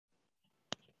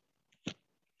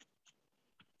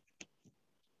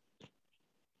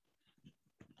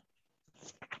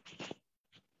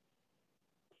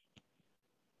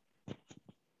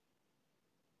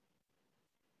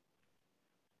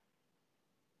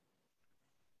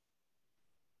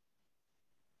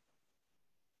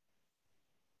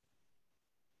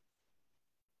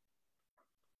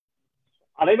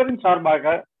அனைவரின்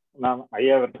சார்பாக நான்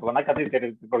ஐயாவிற்கு வணக்கத்தை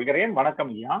தெரிவித்துக் கொள்கிறேன். வணக்கம்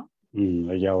ஐயா.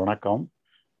 ஐயா வணக்கம்.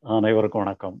 அனைவருக்கும்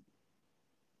வணக்கம்.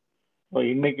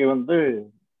 இன்னைக்கு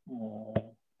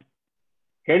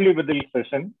கேள்வி பதில்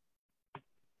செஷன்,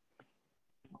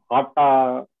 ஹாட்டா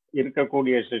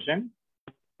இருக்கக்கூடிய செஷன்.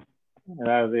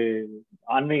 அதாவது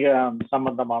ஆன்மீக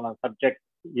சம்பந்தமான சப்ஜெக்ட்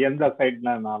எந்த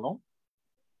சைட்லனாலும்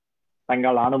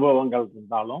தங்கள் அனுபவங்கள்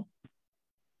இருந்தாலும்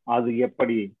அது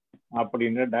எப்படி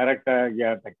அப்படின்னு டைரக்டா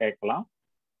ஐயாட்ட கேட்கலாம்.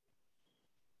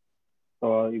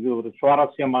 இது ஒரு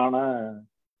சுவாரஸ்யமான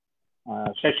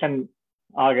செஷன்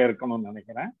ஆக இருக்கணும்னு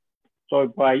நினைக்கிறேன். ஸோ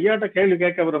இப்போ ஐயாட்ட கேள்வி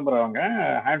கேட்க விரும்புறவங்க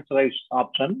ஹேண்ட்ஸ் ரைஸ்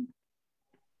ஆப்ஷன்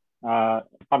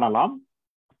பண்ணலாம்.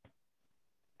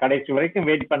 கடைசி வரைக்கும்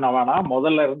வெயிட் பண்ண வேணாம்.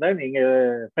 முதல்ல இருந்த நீங்க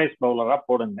ஃபேஸ் பவுலரா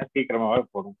போடுங்க, சீக்கிரமாவே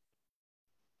போடுங்க.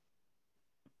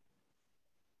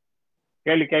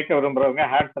 கேள்வி கேட்க விரும்புறவங்க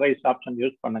ஹேண்ட்ஸ் ரைஸ் ஆப்ஷன்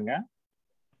யூஸ் பண்ணுங்க.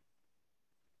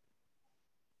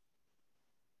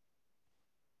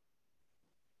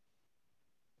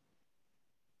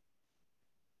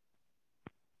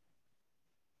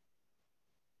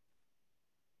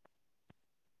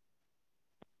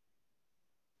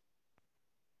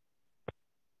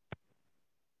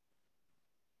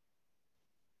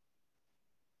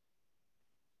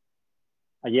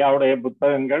 ஐயாவுடைய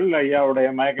புத்தகங்கள், ஐயாவுடைய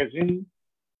மேகசின்,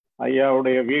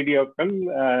 ஐயாவுடைய வீடியோக்கள்,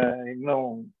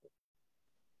 இன்னும்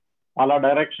பல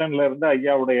டைரக்ஷன்ல இருந்து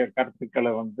ஐயாவுடைய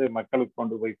கருத்துக்களை மக்களுக்கு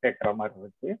கொண்டு போய் சேர்க்கிற மாதிரி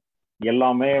இருக்கு.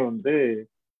 எல்லாமே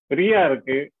ஃப்ரீயா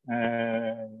இருக்கு.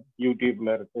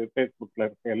 யூடியூப்ல இருக்கு, ஃபேஸ்புக்ல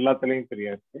இருக்கு, எல்லாத்துலயும்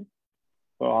ஃப்ரீயா இருக்கு.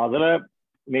 ஸோ அதுல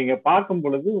நீங்க பார்க்கும்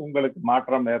பொழுது உங்களுக்கு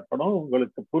மாற்றம் ஏற்படும்.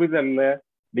 உங்களுக்கு புரிதல்ல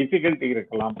டிஃபிகல்ட்டி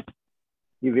இருக்கலாம்,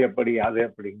 இது எப்படி அது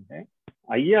எப்படின்னு.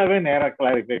 ஐயாவே நேரா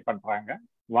கிளாரிஃபை பண்றாங்க.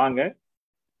 வாங்க,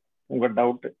 உங்க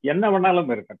டவுட் என்ன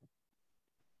வேணாலும் இருக்கட்டும்.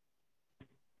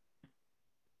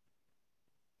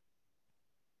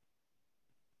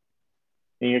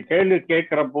 நீங்க கேள்வி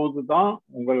கேட்கிற போதுதான்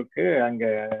உங்களுக்கு அங்க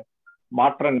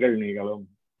மாற்றங்கள் நிகழும்.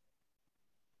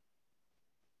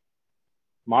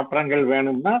 மாற்றங்கள்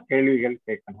வேணும்னா கேள்விகள்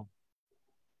கேட்கணும்.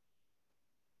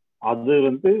 அது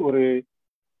ஒரு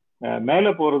மேல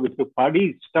போறதுக்கு படி,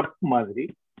 ஸ்டெப் மாதிரி.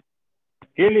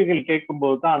 கேள்விகள் கேட்கும்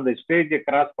போது தான் அந்த ஸ்டேஜை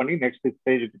கிராஸ் பண்ணி நெக்ஸ்ட்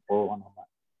ஸ்டேஜுக்கு போவோம் நம்ம.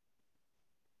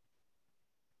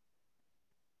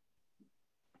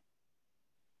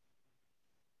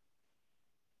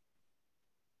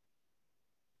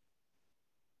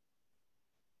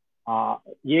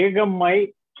 ஏகம்மை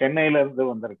சென்னையில இருந்து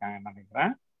வந்திருக்காங்க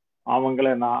நினைக்கிறேன்.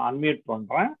 அவங்கள நான் அன்மியூட்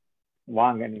பண்றேன்.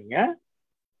 வாங்க, நீங்க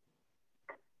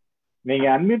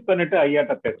அன்மியூட் பண்ணிட்டு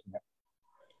ஐயாட்ட பேசுங்க.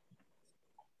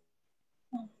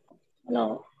 ஹலோ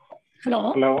ஹலோ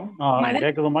ஹலோ,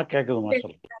 கேக்குதுமா? கேக்குதுமா,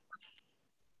 சொல்லுங்க.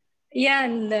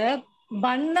 இந்த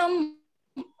பந்தம்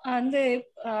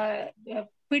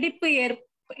பிடிப்பு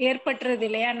ஏற்பட்டுறது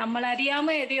இல்லையா? நம்மள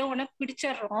அறியாம எதையோ ஒண்ணு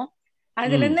பிடிச்சிடுறோம்.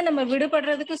 அதுல இருந்து நம்ம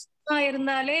விடுபடுறதுக்கு சும்மா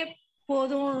இருந்தாலே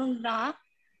போதும் தான்.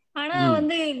 ஆனா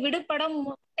விடுபட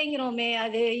மாட்டேங்கிறோமே,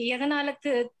 அது எதனால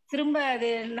திரும்ப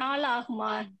அது நாள்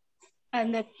ஆகுமா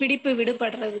அந்த பிடிப்பு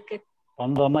விடுபடுறதுக்கு?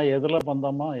 பந்தம்னா எதுல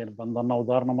பந்தமா? பந்தம்னா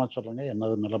உதாரணமா சொல்லுங்க.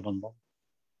 என்னது நில பந்தம்?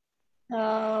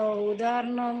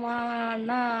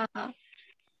 உதாரணமானா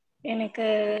எனக்கு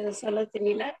சொல்ல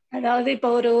தெரியல. அதாவது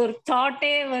இப்ப ஒரு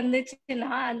தாட்டே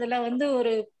வந்துச்சுன்னா அதுல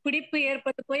ஒரு பிடிப்பு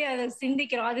ஏற்பட்டு போய் அதை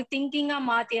சிந்திக்கிறோம், அது திங்கிங்கா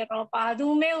மாத்திடுறோம். அப்ப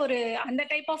அதுவுமே அந்த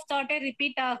டைப் ஆஃப் தாட்டே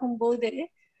ரிப்பீட் ஆகும் போது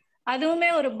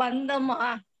அதுவுமே ஒரு பந்தமா?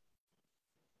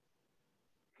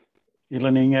 இல்ல,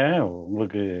 நீங்க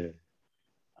உங்களுக்கு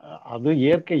அது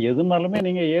இயற்கை, எதுனாலுமே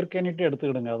நீங்க இயற்கைன்னுட்டு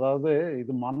எடுத்துக்கிடுங்க. அதாவது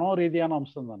இது மனோ ரீதியான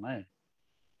அம்சம் தானே.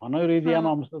 மனோ ரீதியான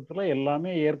அம்சத்துல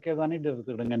எல்லாமே இயற்கை தானிட்டு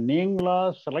எடுத்துக்கிடுங்க. நீங்களா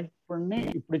செலக்ட் பண்ணி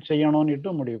இப்படி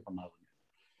செய்யணும்னுட்டு முடிவு பண்ணாதுங்க.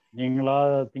 நீங்களா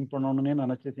திங்க் பண்ணணும்னு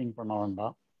நினைச்சு திங்க் பண்ண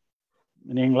வேண்டாம்.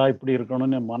 நீங்களா இப்படி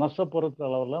இருக்கணும்னு மனசை பொறுத்த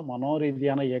அளவுல, மனோ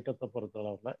ரீதியான இயக்கத்தை பொறுத்த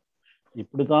அளவுல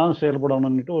இப்படித்தான்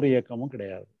செயல்படணும்னுட்டு ஒரு இயக்கமும்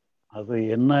கிடையாது. அது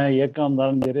என்ன இயக்கம்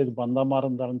இருந்தாலும் சரி, இது பந்தமா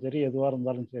இருந்தாலும் சரி, எதுவா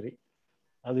இருந்தாலும் சரி,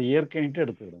 அது இயற்கைன்ட்டு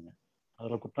எடுத்துக்கிடுங்க.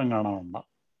 அதுல குற்றம் காண வேண்டாம்.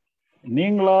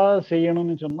 நீங்களா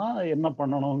செய்யணும்னு சொன்னா என்ன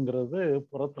பண்ணணுங்கிறது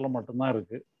புறத்துல மட்டும்தான்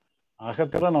இருக்கு.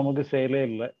 அகத்துல நமக்கு செயலே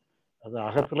இல்லை. அது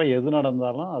அகத்துல எது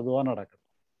நடந்தாலும் அதுவா நடக்கும்.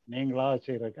 நீங்களா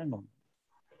செய்யறக்க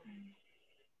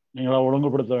நீங்களா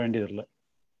ஒழுங்குபடுத்த வேண்டியதில்லை.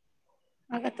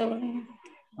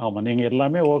 ஆமா, நீங்க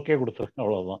எல்லாமே ஓகே கொடுத்துருங்க,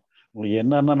 அவ்வளவுதான். உங்களுக்கு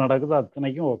என்னென்ன நடக்குதோ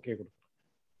அத்தனைக்கும் ஓகே கொடுத்துருங்க.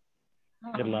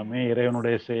 எல்லாமே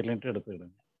இறைவனுடைய செயலின்ட்டு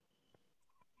எடுத்துக்கிடுங்க.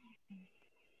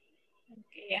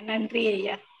 நன்றி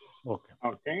ஐயா. ஓகே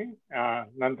ஓகே,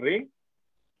 நன்றி.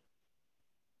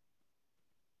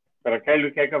 வேற கேள்வி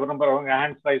கேட்க விரும்புறவங்க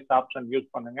ஹேண்ட்ஸ் ரைஸ் ஆப்ஷன்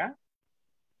யூஸ் பண்ணுங்க.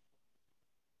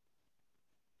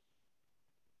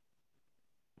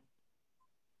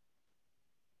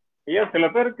 ஐயா சில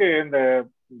பேருக்கு இந்த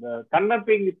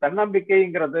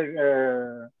தன்னம்பிக்கைங்கிறது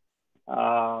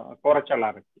குறைச்சலா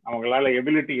இருக்கு. அவங்களால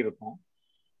எபிலிட்டி இருக்கும்,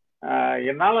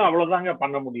 என்னால அவ்வளவுதாங்க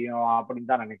பண்ண முடியும் அப்படின்னு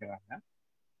தான் நினைக்கிறாங்க.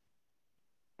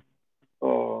 ஸோ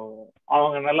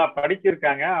அவங்க நல்லா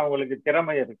படிச்சிருக்காங்க, அவங்களுக்கு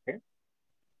திறமை இருக்கு,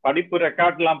 படிப்பு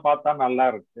ரெக்கார்ட்லாம் பார்த்தா நல்லா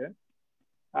இருக்கு.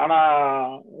 ஆனா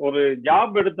ஒரு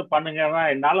ஜாப் எடுத்து பண்ணுங்கன்னா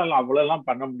என்னால அவ்வளவுலாம்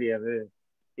பண்ண முடியாது,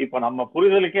 இப்ப நம்ம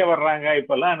புரிதலுக்கே வர்றாங்க,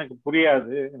 இப்பெல்லாம் எனக்கு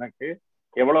புரியாது, எனக்கு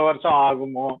எவ்வளவு வருஷம்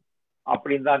ஆகுமோ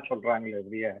அப்படின்னு தான் சொல்றாங்களே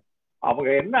ஒழிய அவங்க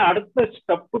என்ன அடுத்த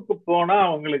ஸ்டெப்புக்கு போனா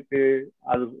அவங்களுக்கு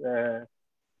அது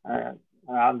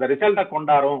அந்த ரிசல்ட்டை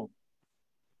கொண்டாடும்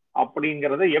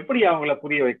அப்படிங்கறத எப்படி அவங்கள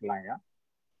புரிய வைக்கலாங்க?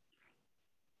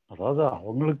 அதாவது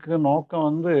அவங்களுக்கு நோக்கம்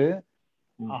வந்து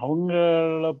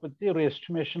அவங்கள பத்தி ஒரு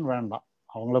எஸ்டிமேஷன் வேண்டாம்.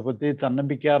 அவங்கள பத்தி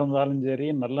தன்னம்பிக்கையா இருந்தாலும் சரி,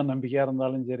 நல்ல நம்பிக்கையா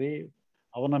இருந்தாலும் சரி,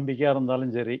 அவநம்பிக்கையா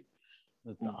இருந்தாலும் சரி,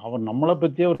 அவன் நம்மளை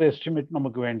பத்தியே ஒரு எஸ்டிமேட்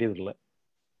நமக்கு வேண்டியதில்லை.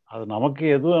 அது நமக்கு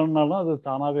எது வேணுனாலும் அது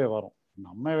தானாவே வரும்.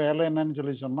 நம்ம வேலை என்னன்னு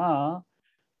சொல்லி சொன்னா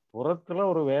புறத்துல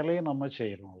ஒரு வேலையை நம்ம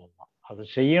செய்யணும், அவ்வளவுதான். அதை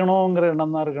செய்யணுங்கிற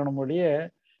எண்ணம் தான் இருக்கணும்படியே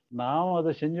நாம்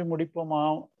அதை செஞ்சு முடிப்போமா,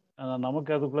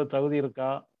 நமக்கு அதுக்குள்ள தகுதி இருக்கா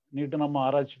நீட்டு நம்ம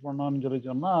ஆராய்ச்சி பண்ணோம்னு சொல்லி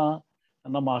சொன்னா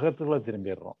நம்ம அகத்துக்குள்ள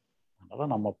திரும்பிடுறோம். அதனால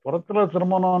நம்ம புறத்துல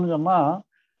திரும்பணும்னு சொன்னா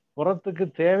புறத்துக்கு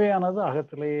தேவையானது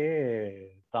அகத்திலேயே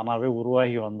தானாவே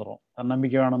உருவாகி வந்துடும்.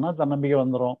 தன்னம்பிக்கை வேணும்னா தன்னம்பிக்கை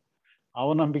வந்துடும்,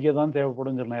 அவநம்பிக்கை தான்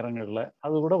தேவைப்படும் சில நேரங்களில்,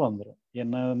 அது கூட வந்துடும்.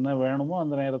 என்ன வேணுமோ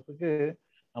அந்த நேரத்துக்கு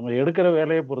நம்ம எடுக்கிற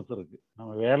வேலையை பொறுத்து இருக்கு.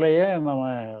 நம்ம வேலையை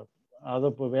அதை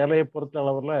வேலையை பொறுத்த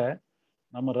அளவில்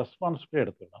நம்ம ரெஸ்பான்சிபிலிட்டி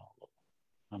எடுத்துக்கலாம்.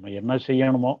 நம்ம என்ன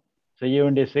செய்யணுமோ செய்ய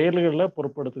வேண்டிய செயல்களில்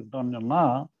பொறுப்பெடுத்துக்கிட்டோம்னு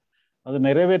சொன்னால் அது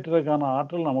நிறைவேற்றுறதுக்கான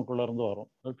ஆற்றல் நமக்குள்ள இருந்து வரும்.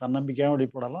 அது தன்னம்பிக்கையாகவும்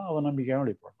வெளிப்படலாம், அவநம்பிக்கையாகவும்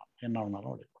வெளிப்படலாம், என்ன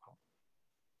வேணாலும் வெளிப்படலாம்.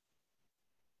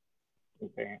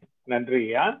 நன்றி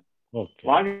ஐயா. ஓகே,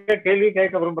 வாங்க கேள்வி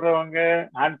கேட்க விரும்புறவங்க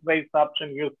ஹேண்ட் ரைஸ்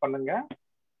ஆப்ஷன் யூஸ் பண்ணுங்க.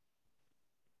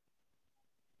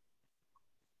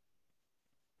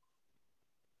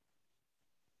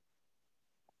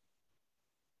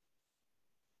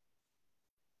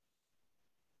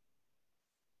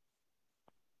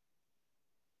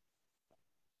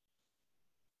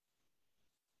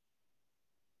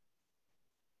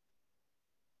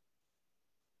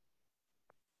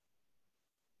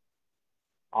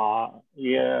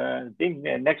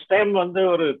 நெக்ஸ்ட் டைம் வந்து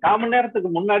ஒரு 1/4 மணி நேரத்துக்கு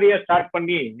முன்னாடியே ஸ்டார்ட்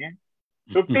பண்ணி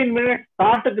 15 மினிட்ஸ்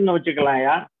ஸ்டார்ட்டுக்குன்னு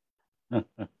வச்சுக்கலாம்யா.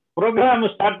 ப்ரோக்ராம்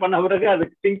ஸ்டார்ட் பண்ண பிறகு அது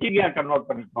திங்கிங்கா கன்வெர்ட்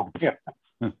பண்ணிப்போம்.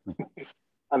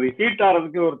 அது ஹீட்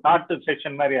ஆகிறதுக்கு ஒரு தாட்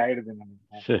செஷன் மாதிரி ஆயிடுது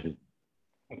நினைக்கிறேன்.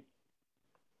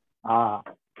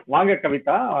 வாங்க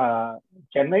கவிதா,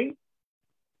 சென்னை.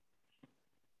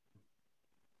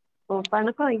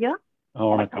 வணக்கம் ஐயா.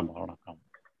 வணக்கம். வணக்கம்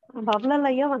பப்லல்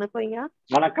ஐயா. வணக்கம் ஐயா.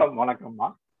 வணக்கம். வணக்கம்மா.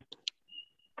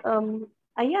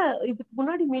 ஐயா, இதுக்கு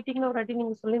முன்னாடி மீட்டிங்ல ஒரு வாட்டி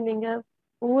நீங்க சொல்லியிருந்தீங்க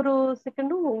ஒவ்வொரு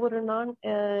செகண்டும் ஒவ்வொரு நான்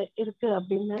இருக்கு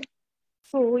அப்படின்னு.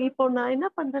 ஸோ இப்போ நான் என்ன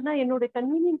பண்றேன்னா என்னோட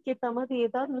கன்வீனியன்ஸ் ஏற்ற மாதிரி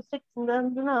ஏதாவது மிஸ்டேக்ஸ்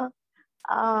இருந்ததுன்னா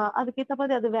அதுக்கேற்ற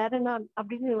மாதிரி அது வேற நான்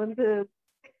அப்படின்னு வந்து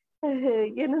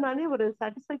என்ன நானே ஒரு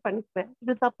சாட்டிஸ்ஃபை பண்ணிப்பேன்.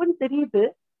 இது தப்புன்னு தெரியுது.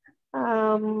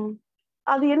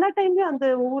 அது எல்லா டைம்லயும் அந்த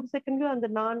ஒவ்வொரு செகண்ட்லயும் அந்த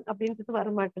நான் அப்படின்றது வர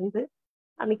மாட்டேங்குது.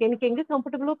 அன்னைக்கு எனக்கு எங்க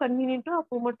கம்ஃபர்டபுளோ கன்வீனியன்ட்டோ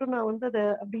அப்போ மட்டும் நான் வந்து அதை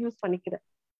அப்படி யூஸ் பண்ணிக்கிறேன்.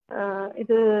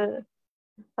 இது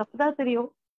தப்புதான் தெரியும்.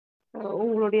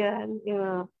 உங்களுடைய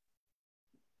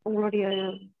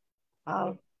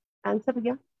ஆன்சர்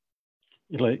ஐயா.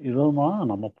 இல்லை, இதுதான்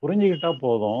நம்ம புரிஞ்சுக்கிட்டா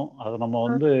போதும். அதை நம்ம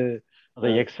வந்து அதை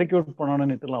எக்ஸிக்யூட்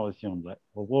பண்ணணும்னுட்டுலாம் அவசியம் இல்லை.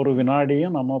 ஒவ்வொரு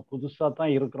வினாடியும் நம்ம புதுசாக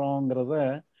தான் இருக்கிறோங்கிறத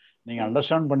நீங்கள்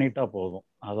அண்டர்ஸ்டாண்ட் பண்ணிக்கிட்டா போதும்.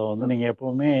 அதை வந்து நீங்கள்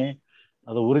எப்போவுமே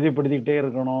அதை உறுதிப்படுத்திக்கிட்டே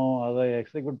இருக்கணும், அதை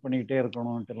எக்ஸிக்யூட் பண்ணிக்கிட்டே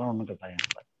இருக்கணும்ட்டுலாம் ஒன்றும் கட்டாயம்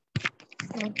இல்லை.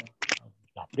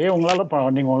 அப்படியே உங்களால்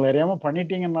நீங்கள் உங்களை அறியாமல்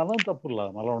பண்ணிட்டீங்கன்னாலும் தப்பு இல்லை,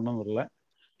 அதனால ஒன்றும் இல்லை.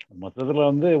 மொத்தத்தில்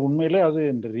வந்து உண்மையிலே அது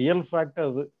இந்த ரியல் ஃபேக்ட்.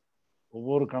 அது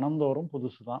ஒவ்வொரு கணந்தோறும்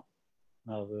புதுசு தான்,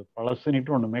 அது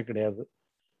பழசுன்னுட்டு ஒன்றுமே கிடையாது.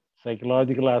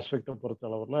 சைக்கலாஜிக்கல் ஆஸ்பெக்டை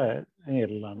பொறுத்த அளவில்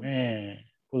எல்லாமே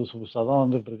புதுசு புதுசாக தான்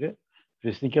வந்துட்டுருக்கு.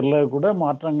 ஃபிசிக்கலில் கூட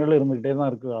மாற்றங்கள் இருந்துக்கிட்டே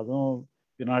தான் இருக்குது. அதுவும்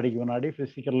வினாடிக்கு வினாடி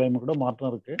ஃபிசிக்கல்லையும் கூட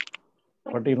மாற்றம் இருக்குது.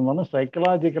 பட் இருந்தாலும்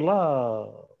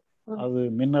சைக்கலாஜிக்கலாக அது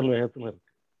மின்னல் வேகத்தில் இருக்கு.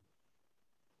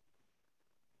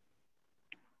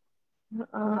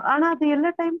 ஆனா அது எல்லா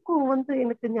டைமுக்கும் வந்து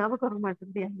எனக்கு ஞாபகம் வர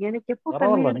மாட்டேங்குது. எனக்கு எப்போ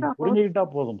பரவாயில்ல, நீங்க புரிஞ்சுக்கிட்டா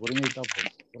போதும்.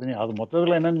 அது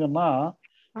மொத்தத்துல என்னன்னு சொன்னா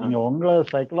நீங்க உங்களை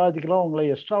சைக்கலாஜிக்கலா உங்களை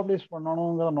எஸ்டாப்ளிஷ்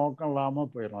பண்ணணுங்கிற நோக்கம் இல்லாம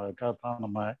போயிடும். அதுக்காகத்தான்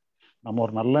நம்ம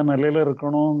ஒரு நல்ல நிலையில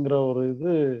இருக்கணுங்கிற ஒரு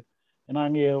இது. ஏன்னா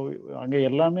அங்க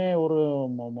எல்லாமே ஒரு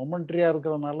மொமெண்ட்ரியா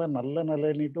இருக்கிறதுனால நல்ல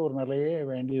நிலைன்னுட்டு ஒரு நிலையே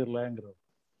வேண்டியதில்லைங்கிறது.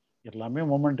 எல்லாமே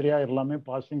மொமெண்ட்ரியா, எல்லாமே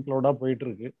பாசிங் க்ளவுடா போயிட்டு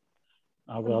இருக்கு.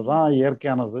 அதுதான்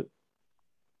இயற்கையானது,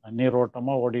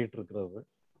 நீரோட்டமா ஓடிட்டு இருக்கிறது.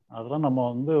 அதெல்லாம் நம்ம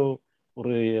வந்து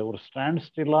ஒரு ஒரு ஸ்டாண்ட்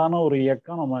ஸ்டில்லான ஒரு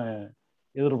இயக்கம் நம்ம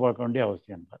எதிர்பார்க்க வேண்டிய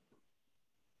அவசியம் இல்லை.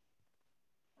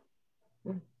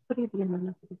 புரியுது,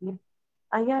 நல்லா புரியுது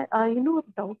ஐயா. இன்னும் ஒரு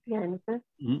டவுட்யா எனக்கு.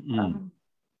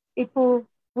 இப்போ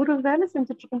ஒரு வேலை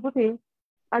செஞ்சுட்டு இருக்கும்போது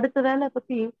அடுத்த வேலை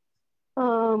பத்தி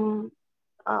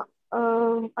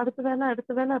அடுத்த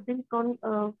வேலை அப்படின்னு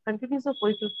கண்டினியூஸா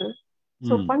போயிட்டு இருக்கு.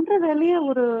 ஸோ பண்ற வேலைய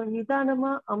ஒரு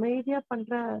நிதானமா அமைதியா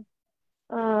பண்ற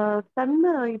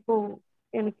தன்மை இப்போ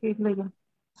எனக்கு இல்லையா.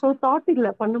 ஸோ தாட் இல்ல,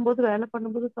 வேலை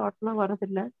பண்ணும்போது தாட் எல்லாம்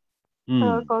வரதில்லை.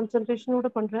 கான்சென்ட்ரேஷனோட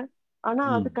பண்றேன். ஆனா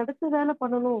அதுக்கு அடுத்த வேலை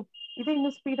பண்ணணும், இதை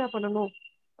இன்னும் ஸ்பீடா பண்ணணும்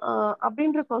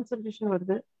அப்படின்ற கான்சென்ட்ரேஷன்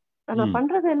வருது. நான்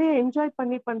பண்ற வேலையை என்ஜாய்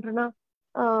பண்ணி பண்றேன்னா,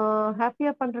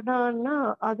 ஹாப்பியா பண்றேன்னா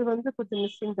அது கொஞ்சம்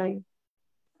மிஸ்ஸிங் தான்.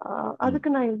 அதுக்கு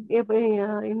நான்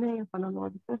என்ன பண்ணணும்?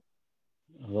 அதுக்கு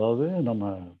அதாவது நம்ம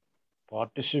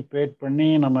பார்ட்டிசிபேட் பண்ணி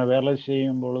நம்ம வேலை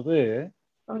செய்யும் பொழுது,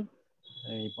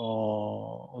 இப்போ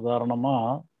உதாரணமா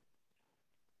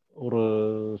ஒரு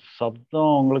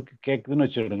சப்தம் உங்களுக்கு கேக்குதுன்னு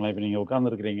வச்சுக்கிடுங்களேன். இப்ப நீங்க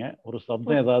உட்கார்ந்துருக்கிறீங்க, ஒரு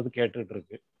சப்தம் ஏதாவது கேட்டுட்டு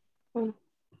இருக்கு.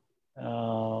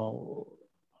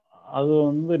 அது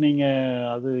நீங்க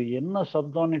அது என்ன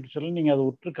சப்தம்னு சொல்லி நீங்க அதை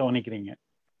உற்று கவனிக்கிறீங்க.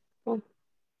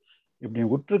 இப்படி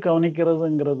உற்று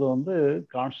கவனிக்கிறதுங்கிறது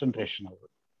கான்சென்ட்ரேஷன். அது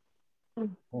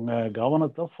உங்க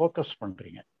கவனத்தை ஃபோக்கஸ்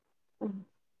பண்றீங்க.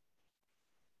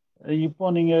 இப்போ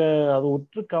நீங்க அதை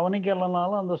உற்று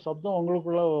கவனிக்கலனாலும் அந்த சப்தம்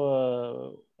உங்களுக்குள்ள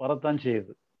வரத்தான்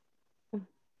செய்யுது.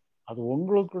 அது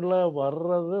உங்களுக்குள்ள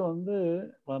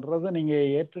வர்றது நீங்க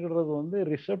ஏற்றுக்கிடுறது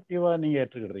ரிசப்டிவா நீங்க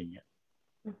ஏற்றுக்கிடுறீங்க.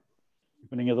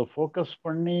 இப்போ நீங்க அதை ஃபோக்கஸ்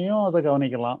பண்ணியும் அதை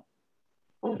கவனிக்கலாம்,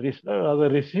 அதை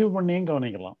ரிசீவ் பண்ணியும்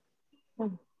கவனிக்கலாம்.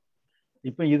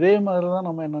 இப்போ இதே மாதிரிதான்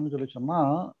நம்ம என்னன்னு சொல்லி சொன்னா,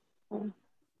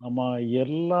 நம்ம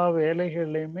எல்லா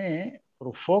வேலைகள்லையுமே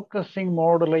ஒரு ஃபோக்கஸிங்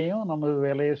மோடுலையும் நம்ம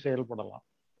வேலையை செயல்படலாம்,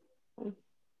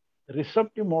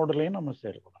 ரிசப்டிவ் மோடுலையும் நம்ம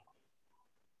செயல்படலாம்.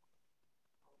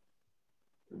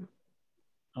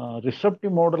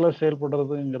 ரிசப்டிவ் மோடில்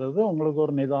செயல்படுறதுங்கிறது உங்களுக்கு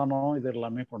ஒரு நிதானம் இது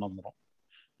எல்லாமே கொண்டு வந்துடும்.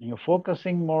 நீங்கள்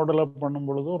ஃபோக்கஸிங் மோடில் பண்ணும்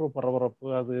பொழுது ஒரு பரபரப்பு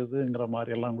அது இதுங்கிற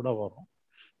மாதிரி எல்லாம் கூட வரும்.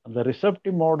 அந்த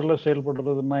ரிசப்டிவ் மோடில்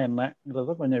செயல்படுறதுன்னா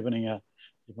என்னங்கிறத கொஞ்சம்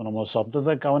இப்போ நம்ம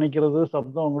சப்தத்தை கவனிக்கிறது,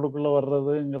 சப்தம் உங்களுக்குள்ள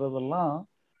வர்றதுங்கிறதெல்லாம்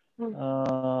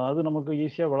அது நமக்கு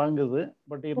ஈஸியாக விளங்குது.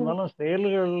 பட் இருந்தாலும்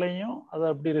செயல்கள்லையும் அது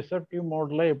அப்படி ரிசப்டிவ்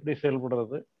மோடில் எப்படி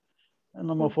செயல்படுறது,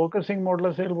 நம்ம ஃபோக்கஸிங்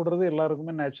மோடில் செயல்படுறது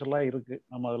எல்லாருக்குமே நேச்சுரலாக இருக்குது.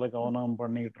 நம்ம அதில் கவனம்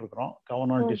பண்ணிக்கிட்டு இருக்கிறோம்,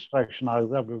 கவனம் டிஸ்ட்ராக்ஷன்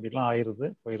ஆகுது, அப்படி இப்படிலாம் ஆயிடுது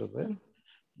போயிடுது.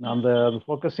 அந்த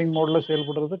ஃபோக்கஸிங் மோடில்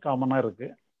செயல்படுறது காமனாக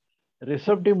இருக்குது.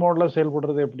 ரிசப்டிவ் மோடில்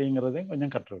செயல்படுறது எப்படிங்கிறதையும்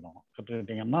கொஞ்சம்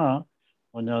கற்றுக்கிட்டிங்கன்னா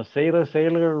கொஞ்சம் செய்கிற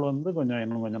செயல்கள் கொஞ்சம்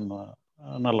இன்னும் கொஞ்சம்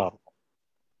நல்லா இருக்கும்.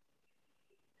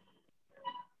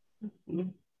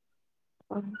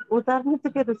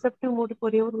 உதாரணத்துக்கு ரிசப்டிவ் மோடுக்கு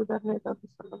ஒரே ஒரு உதாரணம் ஏதாவது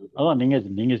சொல்லுங்க. அதான்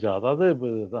நீங்க அதாவது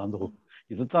அந்த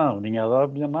இதுதான் நீங்க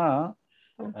அதாவதுன்னா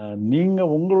நீங்க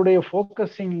உங்களுடைய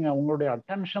ஃபோக்கஸிங் உங்களுடைய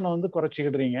அட்டென்ஷனை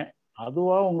குறைச்சிக்கிடுறீங்க.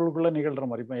 அதுவா உங்களுக்குள்ள நிகழ்ற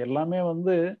மாதிரி. இப்போ எல்லாமே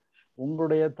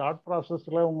உங்களுடைய தாட்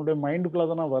ப்ராசஸ்ல உங்களுடைய மைண்டுக்குள்ள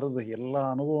தானே வருது. எல்லா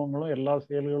அனுபவங்களும் எல்லா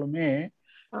செயல்களுமே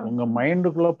உங்க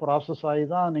மைண்டுக்குள்ள ப்ராசஸ் ஆகி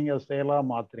தான் நீங்க செயலா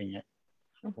மாத்துறீங்க.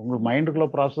 உங்க மைண்டுக்குள்ள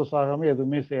ப்ராசஸ் ஆகாம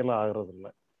எதுவுமே செயலா ஆகுறது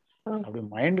இல்லை. அப்படி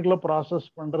மைண்டுக்குள்ள ப்ராசஸ்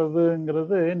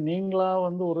பண்றதுங்கிறது நீங்களா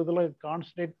ஒரு இதுல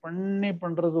கான்சன்ட்ரேட் பண்ணி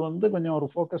பண்றது கொஞ்சம் ஒரு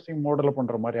ஃபோக்கஸிங் மோடில்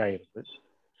பண்ற மாதிரி ஆயிடுது.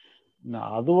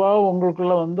 அதுவா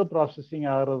உங்களுக்குள்ள ப்ராசஸிங்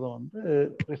ஆகுறது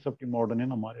ரிசப்டிவ்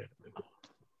மோடுன்னு நம்ம மாதிரி எடுத்துக்கலாம்.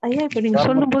 ஐயா, இப்ப நீங்க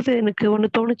சொல்லும் போது எனக்கு ஒண்ணு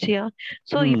தோணுச்சியா.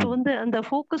 சோ இப்ப அந்த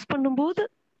ஃபோக்கஸ் பண்ணும்போது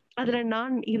அதுல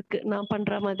நான் இருக்கு, நான்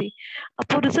பண்ற மாதிரி.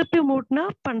 அப்போ ரிசப்டிவ் மோட்னா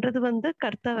பண்றது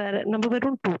கர்த்தா வேற, நம்ம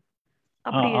வெறும் டூ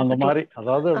அந்த மாதிரி.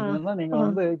 அதாவது எப்படின்னா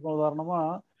நீங்க இப்போ உதாரணமா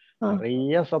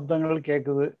நிறைய சப்தங்கள்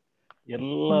கேக்குது,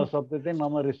 எல்லா சப்தத்தையும்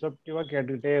நம்ம ரிசப்டிவா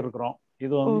கேட்டுக்கிட்டே இருக்கிறோம்.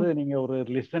 இது நீங்க ஒரு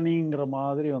லிசனிங்கிற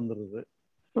மாதிரி வந்துருது.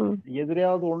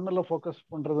 எதிரையாவது ஒண்ணுல ஃபோக்கஸ்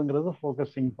பண்றதுங்கிறது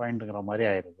ஃபோக்கஸிங் பாயிண்ட்ங்கிற மாதிரி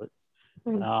ஆயிடுது.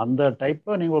 அந்த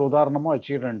டைப்பை நீங்க ஒரு உதாரணமா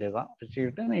வச்சுக்கிட வேண்டியதான்.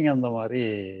 வச்சுக்கிட்டு நீங்க அந்த மாதிரி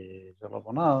சொல்ல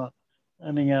போனா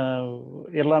நீங்க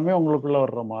எல்லாமே உங்களுக்குள்ள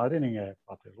வர்ற மாதிரி நீங்க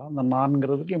பார்த்துக்கலாம். அந்த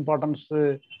நான்கிறதுக்கு இம்பார்ட்டன்ஸ்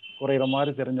குறையிற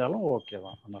மாதிரி தெரிஞ்சாலும் ஓகே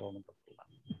தான். அதனால ஒன்றும் தப்பு இல்லை.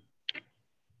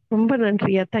 ரொம்ப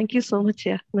நன்றியா, தேங்க்யூ ஸோ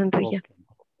மச்யா. நன்றியா.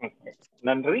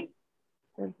 நன்றி.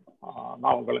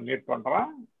 நான் உங்களை மீட் பண்றேன்.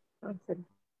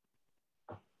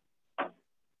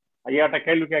 ஐயாட்ட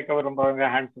கேள்வி கேட்க விரும்புறவங்க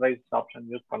ஹேண்ட்ஸ் ரைஸ் ஆப்ஷன்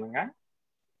யூஸ் பண்ணுங்க.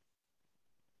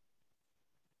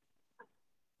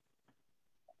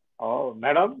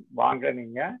 மேடம் வாங்க.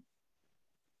 நீங்க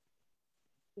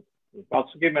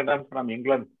வாசுகி மேடம் ஃப்ரம்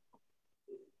இங்கிலாந்து.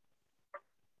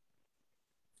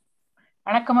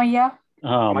 வணக்கம் ஐயா.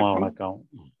 வணக்கம்.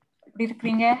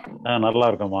 இருக்கீங்க? நல்லா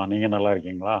இருக்கோம்மா. நீங்க நல்லா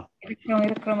இருக்கீங்களா?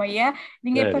 இருக்கிறோம் ஐயா.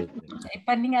 நீங்க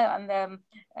இப்ப நீங்க அந்த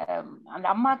அந்த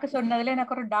அம்மாக்கு சொன்னதுல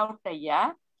எனக்கு ஒரு டவுட் ஐயா.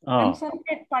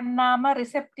 கான்சென்ட்ரேட் பண்ணாம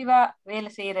ரிசெப்டிவா வேலை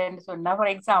செய்யறேன்னு சொன்னா,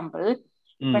 ஃபார் எக்ஸாம்பிள்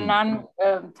இப்ப நான்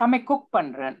குக்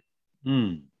பண்றேன்.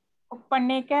 குக்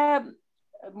பண்ணிக்க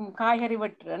காய்கறி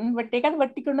வெட்டிக்க அது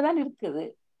வெட்டி கொண்டுதான் இருக்குது.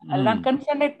 அதுதான்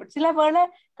கன்சென்ட்ரேட். சில வேளை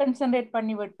கன்சென்ட்ரேட்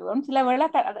பண்ணி வெட்டுவோம், சில வேளை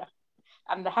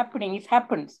அந்த ஹேப்பனிங் இஸ்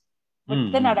ஹேப்பன்ஸ்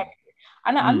நடக்குது.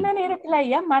 ஆனா அந்த நேரத்துல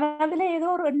ஐயா மனதுல ஏதோ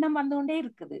ஒரு எண்ணம் வந்து கொண்டே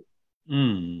இருக்குது.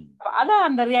 அதான்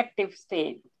அந்த ரியாக்டிவ்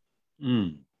ஸ்டேஜ்.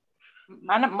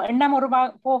 மனம் எண்ணம் ஒரு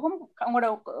போகும், உங்களோட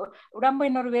உடம்பு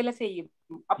இன்னொரு வேலை செய்யும்.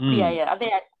 அப்படியா? அதே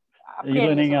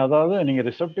இல்ல, நீங்க அதாவது நீங்க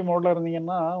ரிசெப்டிவ் மோட்ல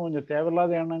இருந்தீங்கன்னா கொஞ்சம்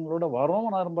தேவையில்லாத எண்ணங்களோட வரும்,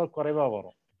 ஆனால் ரொம்ப குறைவா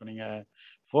வரும். இப்போ நீங்க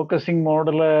ஃபோக்கஸிங்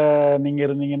மோடில் நீங்க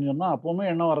இருந்தீங்கன்னு சொன்னா அப்பவுமே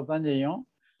எண்ணம் வரத்தான் செய்யும்.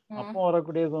 அப்போ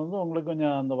வரக்கூடியது வந்து உங்களுக்கு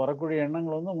கொஞ்சம் அந்த வரக்கூடிய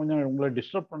எண்ணங்கள் வந்து கொஞ்சம் உங்களை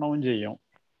டிஸ்டர்ப் பண்ணவும் செய்யும்.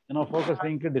 ஏன்னா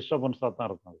ஃபோக்கஸிங்க்கு டிஸ்டர்பன்ஸாக தான்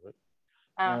இருக்கும் அது.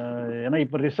 ஏன்னா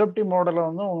இப்போ ரிசெப்டிவ் மோடில்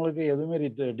வந்து உங்களுக்கு எதுவுமே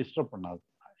டிஸ்டர்ப் பண்ணாது,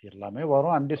 எல்லாமே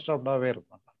வரும், அன்டிஸ்டர்ப்டாகவே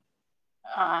இருக்கும்.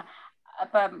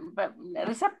 அப்ப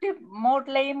ரிசெப்டிவ்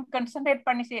மோட்லயும் கான்சென்ட்ரேட்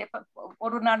பண்ணி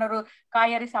நான் ஒரு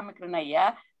காய்கறி சமைக்கிறேன் ஐயா,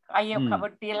 காயை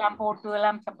வெட்டி எல்லாம் போட்டு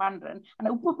எல்லாம் பண்றேன். அந்த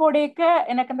உப்பு போடக்க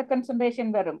எனக்கு அந்த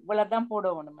கான்சென்ட்ரேஷன் வரும், இவ்வளவுதான்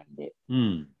போடணும்.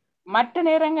 மற்ற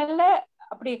நேரங்கள்ல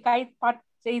அப்படி கை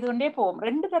செய்து கொண்டே போவோம்.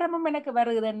 2 தரமும் எனக்கு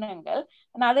வருது எண்ணங்கள்.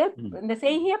 அது இந்த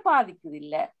செய்கைய பாதிக்குது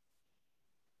இல்ல.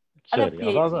 சரி,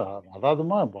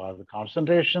 அதாவதுமா அது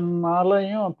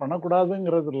கான்சென்ட்ரேஷனாலையும்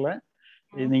பண்ணக்கூடாதுங்கிறது இல்லை.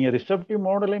 நீங்க ரிசெப்டிவ்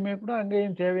மோட்லயுமே கூட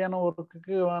அங்கேயும் தேவையான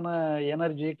ஒர்க்குக்கான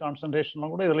எனர்ஜி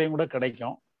கான்சென்ட்ரேஷன்லாம் கூட இதுலயும் கூட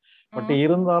கிடைக்கும். பட்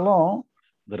இருந்தாலும்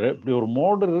இப்படி ஒரு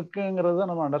மோடு இருக்குங்கிறத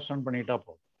நம்ம அண்டர்ஸ்டாண்ட் பண்ணிக்கிட்டா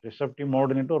போதும். ரிசெப்டிவ்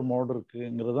மோடுன்னுட்டு ஒரு மோடு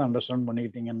இருக்குங்கிறத அண்டர்ஸ்டாண்ட்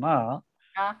பண்ணிக்கிட்டீங்கன்னா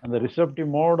அந்த ரிசெப்டிவ்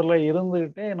மோடுல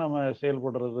இருந்துகிட்டே நம்ம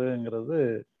செயல்படுறதுங்கிறது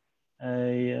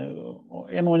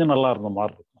இன்னும் கொஞ்சம் நல்லா இருந்த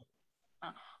மாதிரி இருக்கும்.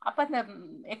 அப்ப இந்த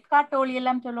எக்கார்ட் டோலி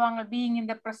எல்லாம் சொல்லுவாங்க பீயிங் இன்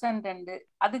தி பிரசன்ட்,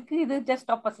 அதுக்கு இது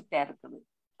ஜஸ்ட் ஆப்போசிட்டா இருக்குது.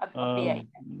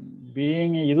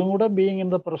 பீயிங் இது கூட பீயிங்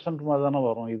இன் தி பிரசன்ட் மாதிரி தானே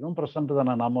வரும். இதுவும் பிரசன்ட்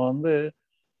தானே. நம்ம வந்து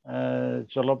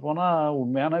சொல்ல போனா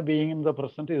உண்மையான பீயிங் இன் தி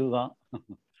பிரசன்ட் இதுதான்.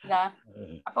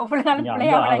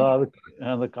 அதாவது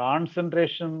அந்த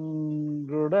கான்சென்ட்ரேஷன்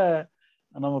கூட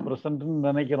நம்ம பிரசன்ட்னு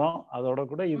நினைக்கிறோம், அதோட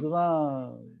கூட இதுதான்.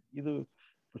 இது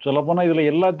சொல்ல போனா இதுல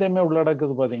எல்லாத்தையுமே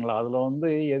உள்ளடக்குது பாத்தீங்களா. அதுல வந்து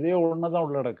எதையோ ஒண்ணுதான்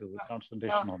உள்ளடக்குது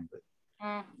கான்சென்ட்ரேஷன் வந்து.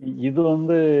 இது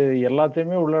வந்து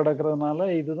எல்லாத்தையுமே உள்ளடக்குறதுனால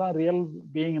இதுதான் ரியல்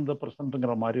பீயிங் இன் தி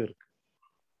பிரசன்ட்ங்கிற மாதிரி இருக்கு.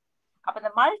 அப்ப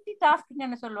இந்த மல்டி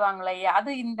டாஸ்கிங்னு சொல்லுவாங்களே, அது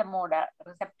இந்த மோட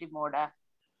ரிசெப்டிவ் மோட.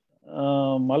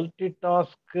 மல்டி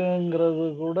டாஸ்க்குங்கிறது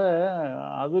கூட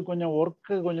அது கொஞ்சம்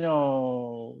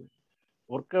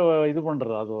ஒர்க்கை இது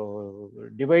பண்றது, அது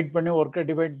ஒர்க்கை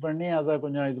டிவைட் பண்ணி அதை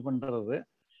கொஞ்சம் இது பண்றது.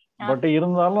 பட்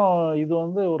இருந்தாலும் இது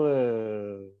வந்து ஒரு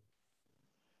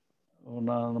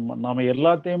நாம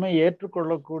எல்லாத்தையுமே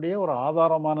ஏற்றுக்கொள்ளக்கூடிய ஒரு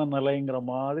ஆதாரமான நிலைங்கிற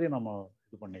மாதிரி நம்ம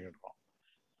இது பண்ணிக்கிடுறோம்.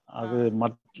 அது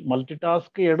மல்டி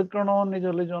டாஸ்க்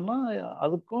எடுக்கணும்னு சொன்னா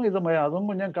அதுக்கும் அதுவும்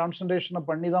கொஞ்சம் கான்சென்ட்ரேஷனை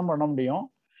பண்ணி தான் பண்ண முடியும்.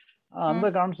 அந்த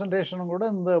கான்சென்ட்ரேஷனும் கூட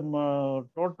இந்த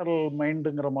டோட்டல்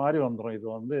மைண்டுங்கிற மாதிரி வந்துடும். இது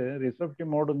வந்து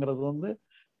ரிசெப்டிவ் மோடுங்கிறது வந்து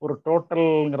ஒரு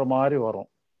டோட்டல்ங்கிற மாதிரி வரும்.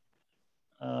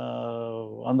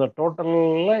 அந்த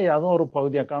டோட்டல்ல அதுவும் ஒரு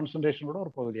பகுதியா, கான்சென்ட்ரேஷன் கூட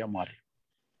ஒரு பகுதியா மாறி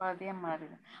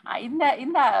இந்த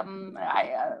இந்த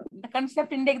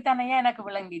கான்செப்ட் இன்றைக்கு தானே எனக்கு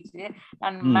விளங்கிச்சு.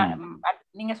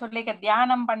 நீங்க சொல்லிக்க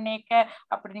தியானம் பண்ணிக்க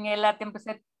அப்படி நீங்க எல்லாத்தையும்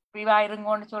பிரிவா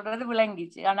இருங்கன்னு சொல்றது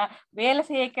விளங்கிச்சு. ஆனா வேலை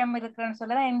செய்யக்கம் இருக்குன்னு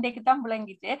சொல்லதான் இன்றைக்கு தான்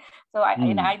விளங்கிச்சு. ஸோ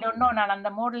ஐ டோன்ட் நோ நான்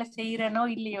அந்த மோட்ல செய்யறேனோ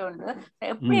இல்லையோன்னு.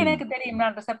 எப்படி எனக்கு தெரியும்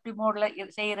நான் ரிசெப்டிவ் மோட்ல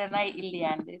செய்யறேனா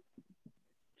இல்லையாண்டு?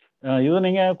 இதை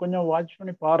நீங்க கொஞ்சம் வாட்ச்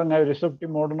பண்ணி பாருங்க.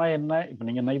 ரிசெப்டிவ் மோடுனா என்ன? இப்ப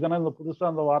நீங்க இதானே இந்த புதுசா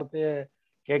அந்த வார்த்தையை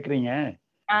கேக்குறீங்க.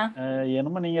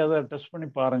 என்னமோ நீங்க அதை டெஸ்ட் பண்ணி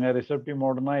பாருங்க. ரிசெப்டிவ்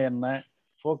மோடுனா என்ன,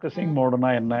 ஃபோக்கஸிங் மோடுனா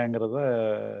என்னங்கிறத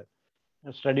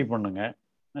ஸ்டடி பண்ணுங்க.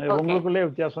 உங்களுக்குள்ளே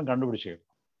வித்தியாசம் கண்டுபிடிச்சிக்கலாம்.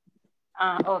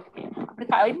 ஓகே. அப்படி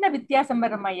என்ன வித்தியாசம்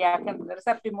வரும் ஐயா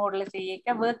ரிசெப்டிவ் மோட்ல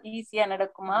செய்ய? வொர்க் ஈஸியா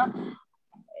நடக்குமா?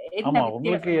 ஆமா,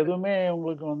 உங்களுக்கு எதுவுமே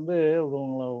உங்களுக்கு வந்து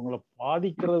உங்களை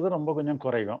பாதிக்கிறது ரொம்ப கொஞ்சம்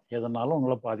குறையும். எதனாலும்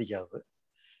உங்களை பாதிக்காது.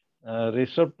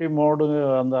 ரிசெப்டிவ் மோடு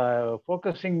அந்த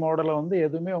ஃபோக்கஸிங் மோடில் வந்து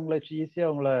எதுவுமே உங்களை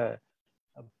ஈஸியாக உங்களை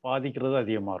பாதிக்கிறது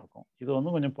அதிகமாக இருக்கும். இது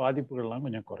வந்து கொஞ்சம் பாதிப்புகள்லாம்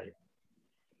கொஞ்சம் குறையும்.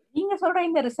 நீங்க சொல்ற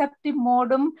இந்த ரிசெப்டிவ்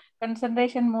மோடும்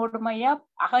கன்சென்ட்ரேஷன் மோடும் ஐயா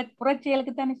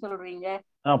புறச்செயலுக்கு தானே சொல்றீங்க?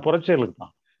 புறச்செயலுக்கு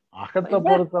தான். அகத்தை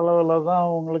பொறுத்த அளவுல தான்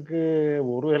உங்களுக்கு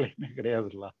ஒரு வேலையுமே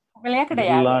கிடையாதுல்ல.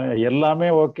 எல்லாமே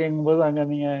ஓகேங்கும் போது அங்க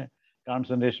நீங்க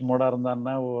கான்சென்ட்ரேஷன் மோடா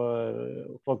இருந்தான்னா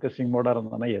ஃபோக்கஸிங் மோடா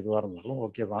இருந்தானா எதுவா இருந்தாலும்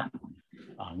ஓகே தான்.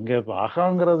 அங்க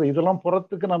அகங்கிறது இதெல்லாம்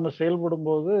புறத்துக்கு நம்ம செயல்படும்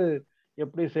போது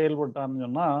எப்படி செயல்பட்டான்னு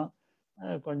சொன்னா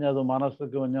கொஞ்சம் அது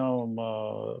மனசுக்கு கொஞ்சம்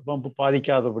ரொம்ப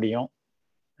பாதிக்காதபடியும்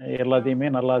எல்லாத்தையுமே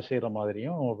நல்லா செய்யற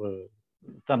மாதிரியும் ஒரு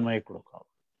தன்மையை கொடுக்கும்.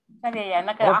 சரி,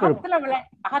 எனக்கு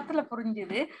அகத்துல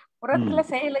புரிஞ்சுது, புறத்துல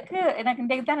செயலுக்கு எனக்கு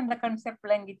இன்றைக்கு தான் இந்த கான்செப்ட்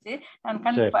விளங்கிச்சு. நான்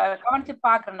கவனிச்சு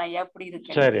பாக்குறேன் ஐயா எப்படி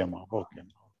இருக்கு. சரி அம்மா, ஓகே.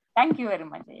 தேங்க்யூ வெரி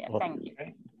மச் ஐயா. தேங்க்யூ,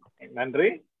 நன்றி.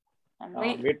 நன்றி.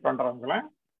 மீட் பண்றவங்கள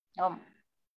ஆமா.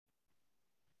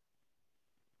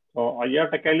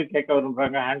 ஐயாட்ட கேள்வி கேட்க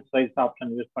விரும்புறாங்க, ஹேண்ட் ரைஸ்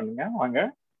ஆப்ஷன் யூஸ் பண்ணுங்க. வாங்க.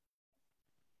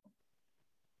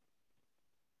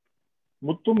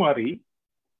 முத்துமாரி,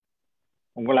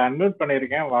 உங்களை அன்மியூட்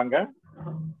பண்ணிருக்கேன், வாங்க.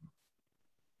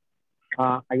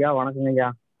 ஐயா வணக்கங்க ஐயா.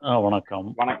 வணக்கம்.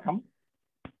 வணக்கம்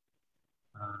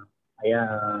ஐயா.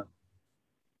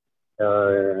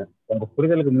 உங்க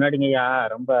புரிதலுக்கு முன்னாடிங்க ஐயா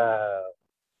ரொம்ப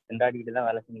கொண்டாடிக்கிட்டு தான்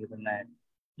வேலை செஞ்சுக்கிட்டு இருந்தேன்.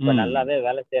 இப்ப நல்லாவே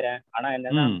வேலை செய்யறேன். ஆனா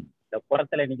என்னன்னா, இந்த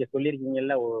புறத்துல நீங்க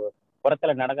சொல்லியிருக்கீங்கல்ல,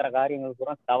 புறத்துல நடக்கிற காரியங்கள்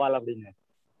பூரா சவால் அப்படின்னு,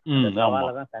 அந்த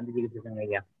சவாலை தான் சந்திச்சுக்கிட்டு இருக்கேங்க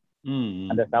ஐயா.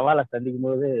 அந்த சவாலை சந்திக்கும்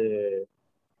போது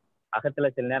அகத்துல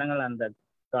சில நேரங்கள் அந்த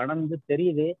கடந்து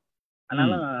தெரியுது.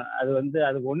 ஆனாலும்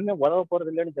அதுக்கு ஒண்ணுமே உதவ போறது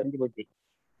இல்லைன்னு தெரிஞ்சு போச்சு.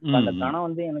 அந்த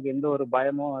கணம் எனக்கு எந்த ஒரு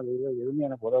பயமோ அது எதுவுமே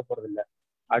எனக்கு உதவ போறது இல்லை.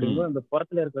 அப்படிங்கும்போது அந்த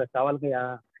புறத்துல இருக்கிற சவாலுக்கு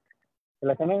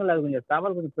சில சமயங்கள் அது கொஞ்சம்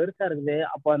சவால் கொஞ்சம் பெருசா இருக்குது.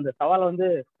 அப்போ அந்த சவாலை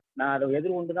நான் அதை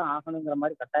எதிர்கொண்டுதான் ஆகணுங்கிற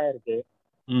மாதிரி கட்டாயம் இருக்கு.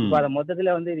 இப்ப அதை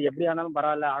மொத்தத்துல இது எப்படி ஆனாலும்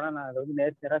பரவாயில்ல, ஆனா நான் அதை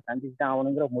நேரா சந்திச்சுதான்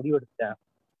ஆகணுங்கிற முடிவு எடுத்துட்டேன்.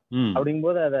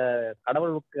 அப்படிங்கும்போது அதை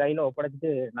கடவுள் கையில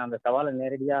ஒப்படைச்சிட்டு நான் அந்த சவாலை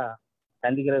நேரடியா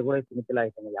சந்திக்கிறது கூட துணிச்சல்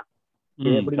ஆயிட்டேங்கய்யா.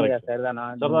 இது எப்படிங்கய்யா? சரிதானா?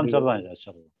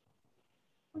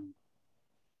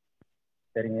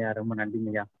 சரிங்கய்யா, ரொம்ப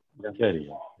நன்றிங்கய்யா. சரி,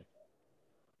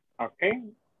 ஓகே.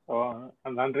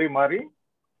 நன்றி மாறி.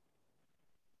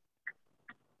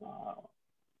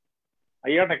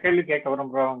 ஐயாட்ட கேள்வி கேட்க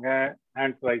விரும்புறவங்க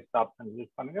ஹேண்ட் ரைஸ் ஆப்ஷன்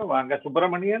யூஸ் பண்ணுங்க. வாங்க.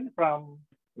 சுப்பிரமணியன் ஃப்ரம்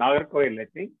நாகர்கோவில்.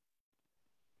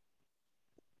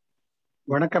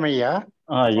 வணக்கம் ஐயா.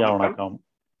 ஐயா வணக்கம்.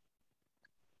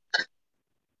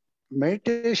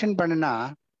 மெடிடேஷன் பண்ணுனா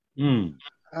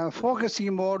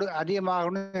ஃபோகஸிங் மோடு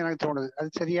அதிகமாகணும்னு எனக்கு தோணுது. அது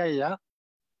சரியா ஐயா?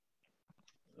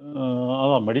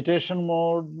 அதான் மெடிடேஷன்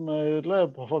மோட்ல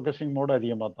ஃபோகஸிங் மோடு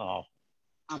அதிகமாக தான் ஆகும்.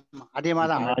 ஆமா, அதிகமாக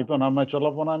தான். இப்போ நம்ம சொல்ல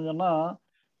போனான்னு சொன்னா,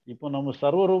 இப்போ நம்ம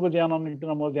சர்வரூப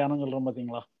தியானம்னுட்டு நம்ம தியானம் சொல்றோம்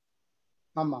பாத்தீங்களா?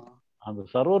 ஆமா. அந்த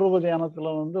சர்வரூப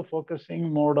தியானத்துல ஃபோகஸிங்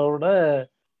மோடோட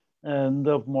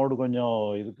இந்த மோடு கொஞ்சம்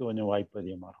இதுக்கு கொஞ்சம் வாய்ப்பு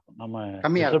அதிகமா இருக்கும். நம்ம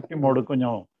ரிசெப்டிவ் மோடு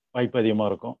கொஞ்சம் வாய்ப்பு அதிகமா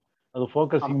இருக்கும். அது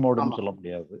ஃபோகஸிங் மோடுன்னு சொல்ல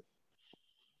முடியாது.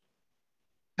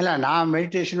 இல்ல, நான்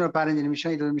மெடிடேஷன் ஒரு 15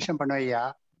 நிமிஷம் 20 நிமிஷம் பண்ணுவேன் ஐயா.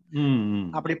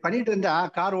 அப்படி பண்ணிட்டு இருந்தா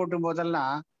கார் ஓட்டும்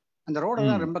போதெல்லாம் அந்த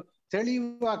ரோடெல்லாம் ரொம்ப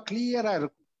தெளிவா கிளியரா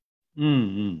இருக்கும்.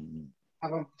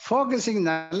 அப்ப ஃபோகஸிங்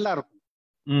நல்லா இருக்கும்.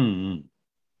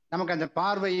 நமக்கு அந்த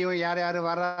பார்வையும் யார் யாரு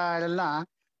வர எல்லாம்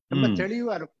ரொம்ப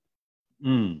தெளிவா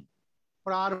இருக்கும்.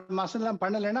 ஒரு 6 மாசம் எல்லாம்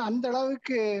பண்ணலைன்னா அந்த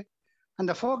அளவுக்கு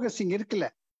அந்த ஃபோகஸிங் இருக்குல்ல.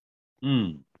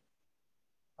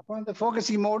 அப்போ அந்த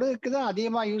ஃபோகஸிங் மோடுக்கு தான்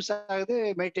அதிகமா யூஸ் ஆகுது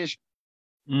மெடிடேஷன்.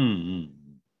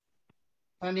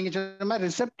 நீங்க சொன்ன மாதிரி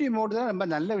ரிசெப்டிவ் மோடு தான் ரொம்ப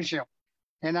நல்ல விஷயம்.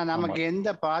 ஏன்னா நமக்கு எந்த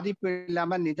பாதிப்பு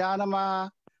இல்லாம நிதானமா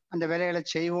அந்த வேலைகளை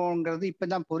செய்வோங்கிறது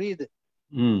இப்பதான் புரியுது.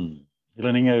 இல்ல,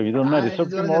 நீங்க இது ஒண்ணு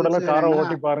ரிசெப்டிவ் மோட்ல காரை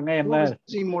ஓட்டி பாருங்க. என்ன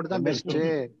மோடு தான் பெஸ்ட்.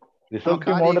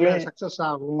 ரிசெப்டிவ் மோட்ல சக்சஸ்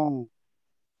ஆகும்.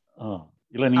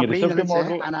 இல்ல, நீங்க ரிசெப்டிவ்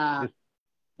மோட்ல, ஆனா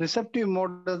ரிசெப்டிவ்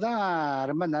மோடு தான்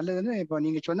ரொம்ப நல்லதுன்னு இப்போ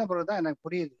நீங்க சொன்ன பிறகு தான் எனக்கு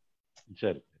புரியுது.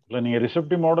 சரி. இல்ல, நீங்க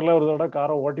ரிசெப்டிவ் மோட்ல ஒரு தடவை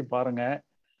காரை ஓட்டி பாருங்க.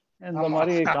 இந்த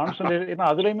மாதிரி கான்சன்ட்ரேஷன்,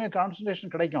 அதுலயுமே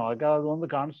கான்சன்ட்ரேஷன் கிடைக்கும். அது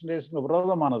கான்சன்ட்ரேஷன்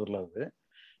விரோதமானது இல்லை. அது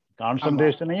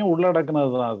கான்சன்ட்ரேஷனையும்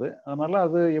உள்ளடக்குனது தான் அது. அதனால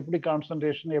அது எப்படி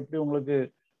கான்சன்ட்ரேஷன், எப்படி உங்களுக்கு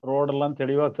ரோடெல்லாம்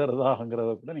தெளிவா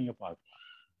தருதாங்கிறத கூட நீங்க பார்க்கலாம்.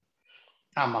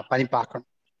 ஆமா, பண்ணி பார்க்கணும்.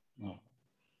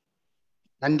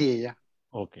 நன்றி ஐயா.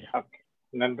 ஓகே,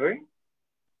 நன்றி.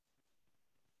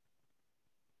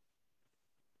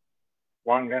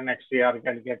 வாங்க, நெக்ஸ்ட் யாரு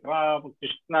கேள்வி கேட்கலாம்?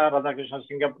 கிருஷ்ணா ராதாகிருஷ்ணன்,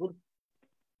 சிங்கப்பூர்.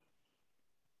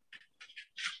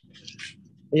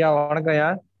 ஐயா வணக்கம் ஐயா.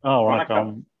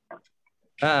 வணக்கம்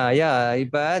ஐயா.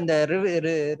 இப்ப இந்த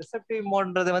ரிசெப்டிவ்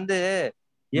மோட்ன்றது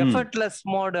எஃபர்ட்லெஸ்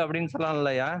மோட் அப்படின்னு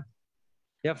சொல்லலாம்ல ஐயா?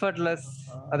 எஃபர்ட்லெஸ்,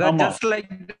 அதாவது ஜஸ்ட் லைக்,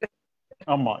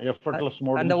 ஆமா, எஃபர்ட்லெஸ்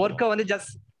மோட். அந்த வர்க்க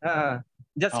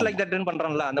ஜஸ்ட் லைக் தட்னு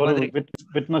பண்றோம்ல, அந்த மாதிரி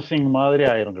விட்னஸிங் மாதிரி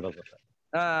ஆயிருங்கிறது.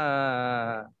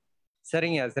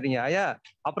 சரிங்க சரிங்க ஐயா.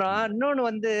 அப்புறம்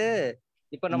இன்னொன்னு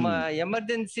இப்ப நம்ம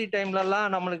எமர்ஜென்சி டைம்ல எல்லாம்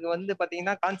நம்மளுக்கு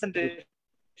பாத்தீங்கன்னா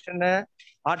கான்சென்ட்ரேஷன்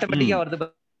ஆட்டோமேட்டிக்கா வருது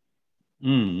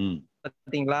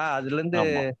பாத்தீங்களா? அதுல இருந்து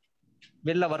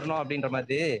வெளில வரணும் அப்படின்ற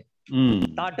மாதிரி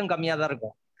தாட்டும் கம்மியா தான்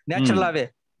இருக்கும் நேச்சுரலாவே.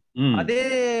 அதே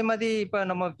மாதிரி இப்ப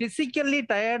நம்ம பிசிக்கல்லி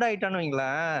டயர்ட் ஆயிட்டோன்னு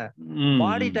வைங்களேன்,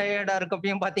 பாடி டயர்டா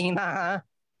இருக்கப்பயும் பாத்தீங்கன்னா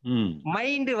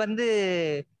மைண்ட்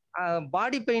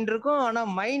பாடி பெயின் இருக்கும், ஆனா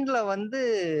மைண்ட்ல வந்து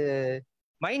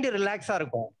மைண்ட் ரிலாக்ஸா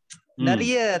இருக்கும்,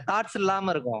 நிறைய தாட்ஸ்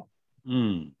இல்லாம இருக்கும்.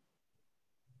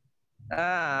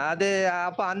 அது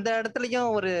அப்ப அந்த இடத்துலயும்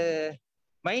ஒரு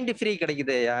மைண்ட் ஃப்ரீ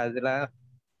கிடைக்குது. அதுல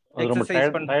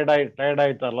எக்ஸர்சைஸ் டயர்ட்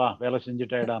ஆயிட்டாலா, வேலை செஞ்சு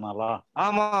டயர்ட் ஆனாலா?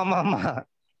 ஆமா ஆமா ஆமா.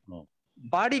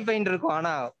 பாடி பெயின் இருக்கும்,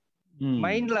 ஆனா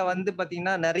மைண்ட்ல வந்து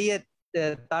பாத்தீங்கன்னா நிறைய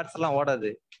தாட்ஸ் எல்லாம்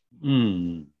ஓடாது.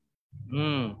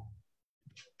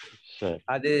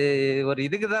 அது ஒரு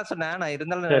இதுக்குதான் சொன்னேன் நான்.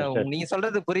 இருந்தாலும் நீங்க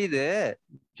சொல்றது புரியுது.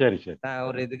 சரி சரி, நான்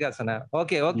ஒரு இதுக்காக சொன்னேன்.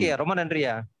 ஓகே ஓகே, ரொம்ப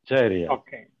நன்றியா. சரி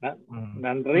ஓகே,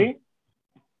 நன்றி.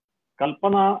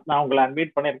 கல்பனா, நான் உங்களை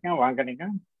அன்மீட் பண்ணிருக்கேன், வாங்க நீங்க.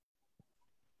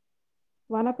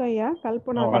 வணக்கம் ஐயா,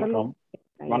 கல்பனா.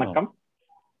 வணக்கம்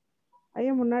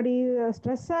ஐயா. முன்னாடி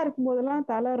ஸ்ட்ரெஸ்ஸா இருக்கும் போதெல்லாம்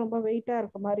தலை ரொம்ப வெயிட்டா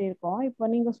இருக்க மாதிரி இருக்கும். இப்போ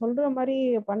நீங்க சொல்ற மாதிரி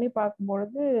பண்ணி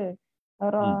பார்க்கும்பொழுது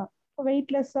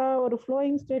வெயிட்லெஸ்ஸா ஒரு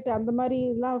ஃப்ளோயிங் ஸ்டேட் அந்த மாதிரி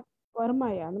எல்லாம்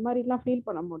வருமாயா? அந்த மாதிரி எல்லாம் ஃபீல்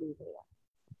பண்ண முடியுது ஐயா?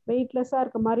 வெயிட்லெஸ்ஸா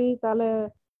இருக்க மாதிரி தலை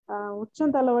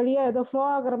உச்சம் தலை வழியா ஏதோ ஃப்ளோ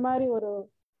ஆகுற மாதிரி ஒரு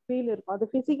ஃபீல் இருக்கும். அது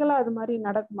பிசிக்கலா அது மாதிரி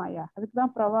நடக்குமாயா? அதுக்கு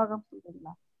தான் பிரவாகம்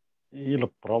சொல்றீங்களா? இல்ல,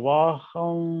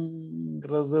 பிரவாகம்ங்கிறது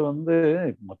வந்து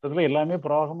மொத்தத்துல எல்லாமே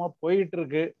பிரவாகமா போயிட்டு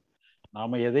இருக்கு.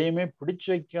 நாம எதையுமே பிடிச்சு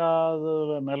வைக்காத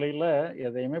நிலையில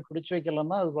எதையுமே பிடிச்சு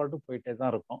வைக்கலன்னா அது பாட்டு போயிட்டே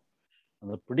தான் இருக்கும்.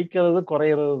 அந்த பிடிக்கிறது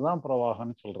குறையிறது தான்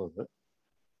பிரவாகம்னு சொல்றது.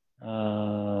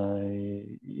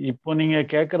 இப்போ நீங்க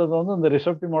கேட்கறது வந்து இந்த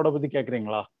ரிசப்டிவ் மோட பத்தி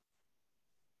கேக்குறீங்களா?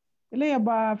 இல்லையா,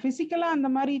 பிசிக்கலா அந்த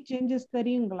மாதிரி சேஞ்சஸ்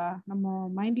தெரியுங்களா? நம்ம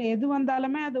மைண்ட்ல எது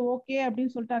வந்தாலுமே அது ஓகே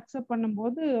அப்படின்னு சொல்லிட்டு அக்செப்ட்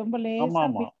பண்ணும்போது ரொம்ப லேசா.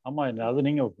 ஆமா, அது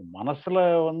நீங்க மனசுல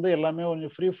வந்து எல்லாமே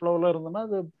கொஞ்சம் ஃப்ரீ ஃப்ளோல இருந்ததுன்னா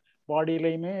அது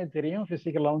பாடியிலையுமே தெரியும்,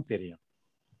 பிசிக்கலாவும் தெரியும்.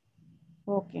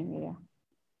 ஓகேங்கய்யா,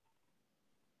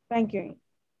 தேங்க்யூ.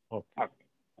 ஓகே,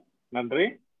 நன்றி.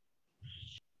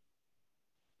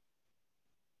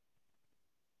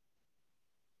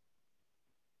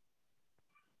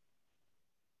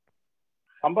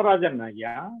 சம்பராஜன்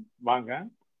ஐயா, வாங்க.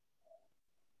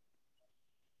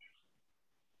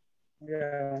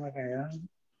 வணக்கம் ஐயா.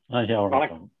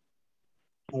 வணக்கம்.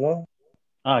 ஹலோ.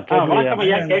 வணக்கம்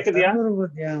ஐயா, கேக்குதியா?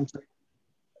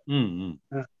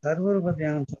 சர்வரூப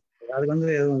தியானம் அதுக்கு வந்து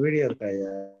எதுவும் வீடியோ இருக்கா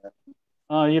ஐயா?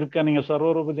 இருக்கா. நீங்க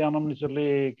சர்வரூப தியானம்னு சொல்லி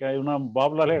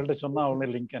பாபுலாலே சொன்னா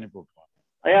அவனே லிங்க் அனுப்பி விட்டுருவான்.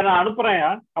 ஐயா நான் அனுப்புறேன்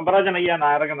ஐயா. சம்பராஜன் ஐயா,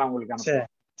 நான் உங்களுக்கு அனுப்புறேன்.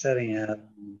 சரிங்க.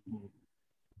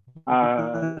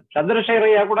 சந்திரசேகர்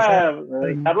ஐயா கூட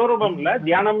சர்வரூபம் இல்ல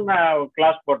தியானம்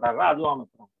கிளாஸ் போட்டாரு, அதுவும்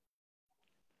அனுப்புறோம்.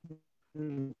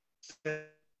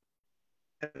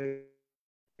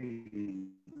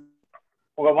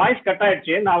 உங்க வாய்ஸ் கட்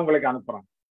ஆயிடுச்சு, நான் உங்களுக்கு அனுப்புறேன்.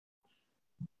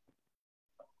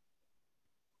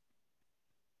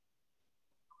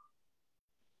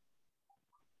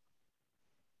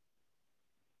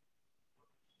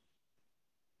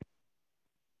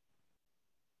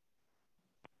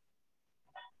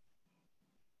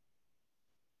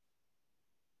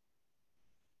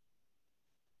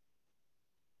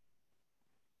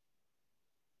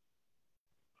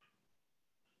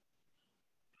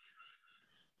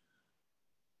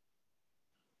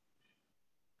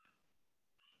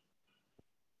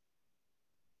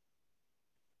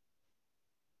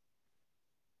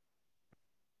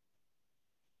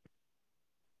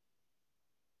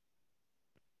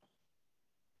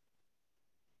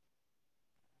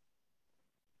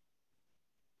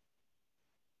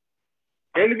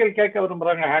 கேள்விகள் கேட்க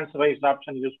விரும்புறாங்க, ஹேண்ட்ஸ் ரைஸ்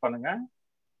ஆப்ஷன் யூஸ் பண்ணுங்க.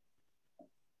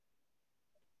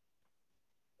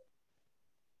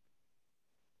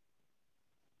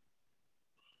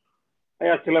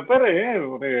 ஐயா சில பேர்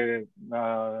ஒரு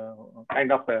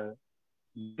கைண்ட் ஆஃப்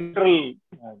ஜெனரல்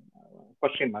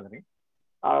கொஸ்டின் மாதிரி,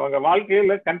 அவங்க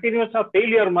வாழ்க்கையில கண்டினியூஸா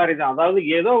ஃபெயிலியர் மாதிரி தான். அதாவது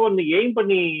ஏதோ ஒன்று எய்ம்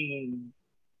பண்ணி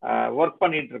ஒர்க்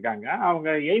பண்ணிட்டு இருக்காங்க, அவங்க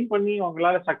எய்ம் பண்ணி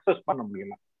அவங்களால சக்சஸ் பண்ண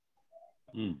முடியல.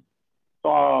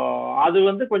 ஸோ அது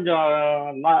வந்து கொஞ்சம்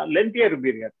லென்த்தியர்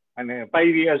பீரியட்,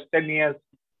 5 years 10 years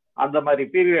அந்த மாதிரி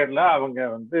பீரியட்ல அவங்க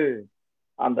வந்து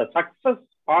அந்த சக்சஸ்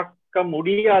பார்க்க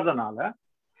முடியாதனால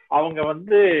அவங்க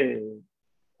வந்து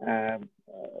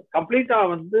கம்ப்ளீட்டா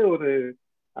வந்து ஒரு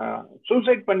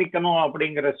சூசைட் பண்ணிக்கணும்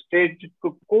அப்படிங்கிற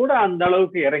ஸ்டேஜுக்கு கூட அந்த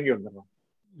அளவுக்கு இறங்கி வந்துடும்.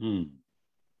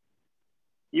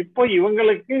 இப்போ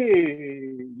இவங்களுக்கு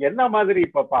என்ன மாதிரி,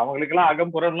 இப்ப அவங்களுக்கு எல்லாம்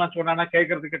அகம்புறம்லாம் சொன்னா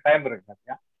கேட்கறதுக்கு டைம்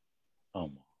இருக்கு.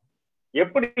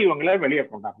 எப்படி இவங்களை வெளியே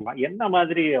கொண்டாடலாம், என்ன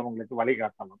மாதிரி அவங்களுக்கு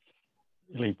வழிகாட்டணும்?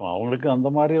 இல்லை, இப்போ அவங்களுக்கு அந்த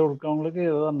மாதிரி இருக்கவங்களுக்கு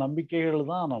ஏதாவது நம்பிக்கைகள்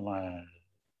தான் நம்ம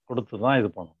கொடுத்துதான் இது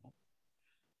பண்ணணும்.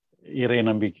 இறை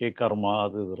நம்பிக்கை, கர்மா,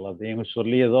 அது இதெல்லாத்தையும்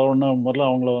சொல்லி ஏதோ ஒன்று முதல்ல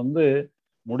அவங்கள வந்து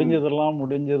முடிஞ்சதெல்லாம்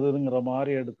முடிஞ்சதுங்கிற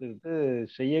மாதிரி எடுத்துக்கிட்டு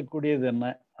செய்யக்கூடியது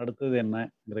என்ன, அடுத்தது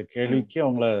என்னங்கிற கேள்விக்கு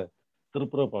அவங்கள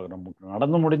திருப்புற பார்க்கணும்.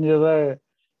 நடந்து முடிஞ்சதை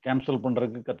கேன்சல்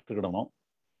பண்றதுக்கு கற்றுக்கிடணும்.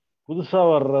 புதுசா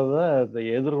வர்றத அதை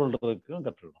எதிர்கொள்றதுக்கும்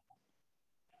கற்றுக்கணும்.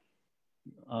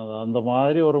 அந்த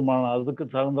மாதிரி ஒரு அதுக்கு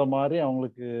தகுந்த மாதிரி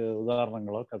அவங்களுக்கு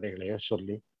உதாரணங்களோ கதைகளையோ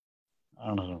சொல்லி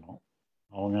அணுகணும்.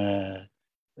 அவங்க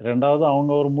ரெண்டாவது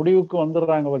அவங்க ஒரு முடிவுக்கு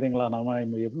வந்துடுறாங்க பார்த்தீங்களா, நம்ம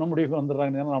என்ன முடிவுக்கு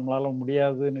வந்துடுறாங்கன்னா நம்மளால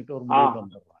முடியாதுன்னுட்டு ஒரு முடிவுக்கு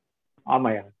வந்துடுறாங்க.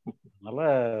 ஆமாயா. அதனால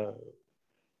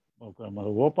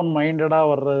ஓப்பன் மைண்டடா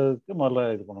வர்றதுக்கு முதல்ல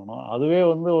இது பண்ணணும். அதுவே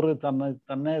வந்து ஒரு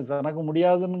தனக்கு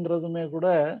முடியாதுங்கிறதுமே கூட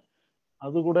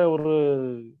அது கூட ஒரு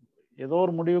ஏதோ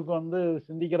ஒரு முடிவுக்கு வந்து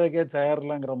சிந்திக்கிறதுக்கே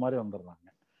தயாரில்லைங்கிற மாதிரி வந்துடுறாங்க.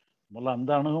 முதல்ல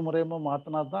அந்த அணுகுமுறையுமே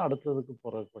மாத்தினா தான் அடுத்ததுக்கு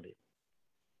போறபடி.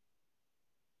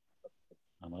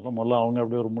 அதனால முதல்ல அவங்க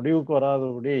அப்படி ஒரு முடிவுக்கு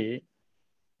வராதபடி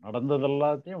நடந்தது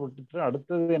எல்லாத்தையும் விட்டுட்டு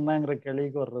அடுத்தது என்னங்கிற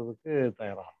கேள்விக்கு வர்றதுக்கு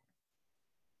தயாராகும்.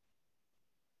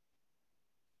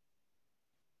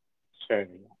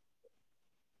 சரி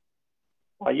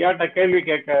ஐயாட்ட கேள்வி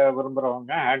கேட்க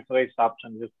விரும்புறவங்க ஹேண்ட் ரைஸ்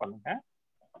ஆப்ஷன் யூஸ் பண்ணுங்க.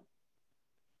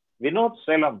 வினோத்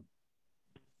சேலம்.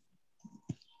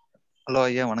 ஹலோ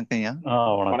ஐயா, வணக்கம் ஐயா.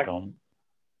 வணக்கம்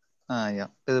ஐயா.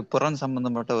 இது புறம்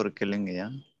சம்பந்தப்பட்ட ஒரு கேள்விங்க ஐயா.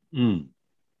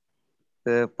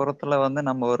 புறத்துல வந்து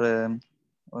நம்ம ஒரு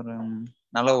ஒரு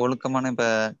நல்ல ஒழுக்கமான இப்ப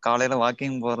காலையில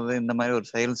வாக்கிங் போறது இந்த மாதிரி ஒரு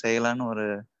செயல் செய்யலான்னு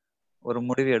ஒரு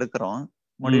முடிவு எடுக்கிறோம்.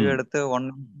 முடிவு எடுத்து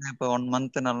இப்ப 1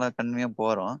 month நல்லா கன்னியா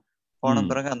போறோம். போன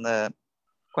பிறகு அந்த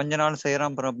கொஞ்ச நாள்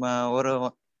செய்யறோம், அப்புறம் ஒரு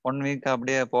 1 week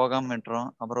அப்படியே போகாம விட்டுறோம்,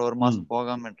 அப்புறம் 1 மாசம்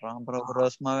போகாம விட்டுறோம், அப்புறம் 1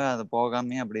 வருஷமாவே அது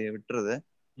போகாமே அப்படியே விட்டுருது.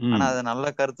 ஆனா அது நல்ல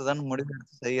கருத்து தான் முடிவு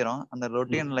எடுத்து செய்யறோம். அந்த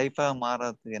ரொட்டீன் லைஃபா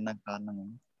மாறதுக்கு என்ன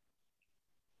காரணம்?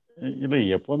 இல்லை,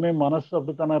 எப்பவுமே மனசு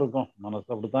அப்படித்தானே இருக்கும். மனசு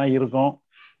அப்படித்தான் இருக்கும்.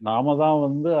 நாம தான்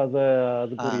வந்து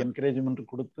அதுக்கு ஒரு என்கரேஜ்மெண்ட்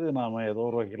கொடுத்து நாம ஏதோ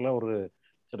ஒரு வகையில் ஒரு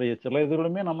சில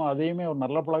இதுகளுமே நம்ம அதையுமே ஒரு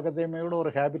நல்ல பழக்கத்தையுமே விட ஒரு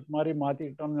ஹேபிட் மாதிரி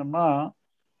மாத்திக்கிட்டோம்னு சொன்னா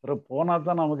அப்புறம் போனா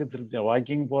தான் நமக்கு திருப்தி.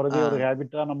 வாக்கிங் போறதே ஒரு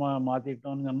ஹேபிட்டா நம்ம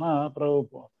மாத்திக்கிட்டோம்னு சொன்னா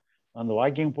அப்புறம் அந்த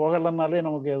வாக்கிங் போகலைன்னாலே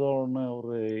நமக்கு ஏதோ ஒன்று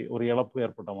ஒரு இழப்பு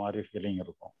ஏற்பட்ட மாதிரி ஃபீலிங்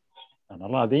இருக்கும்.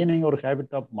 அதனால அதையும் நீங்க ஒரு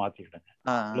ஹேபிட்டா மாத்திக்கிடுங்க.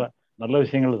 நல்ல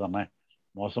விஷயங்கள் தானே.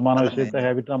 மோசமான விஷயத்த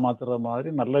ஹேபிட்டா மாத்துற மாதிரி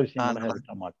நல்ல விஷயங்களை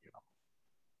ஹேபிட்டா மாத்திடும்.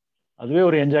 அதுவே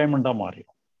ஒரு என்ஜாய்மெண்டா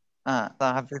மாறிடும்.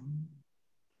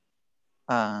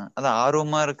 அதான்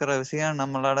ஆர்வமா இருக்கிற விஷயம்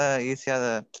நம்மளால ஈஸியா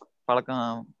அதை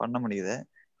பழக்கம் பண்ண முடியுது.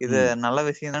 இது நல்ல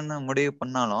விஷயம் தான் முடிவு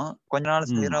பண்ணாலும் கொஞ்ச நாள்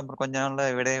செய்யறோம், அப்புறம் கொஞ்ச நாள்ல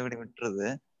விட்டுருது.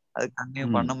 அது கன்டினியூ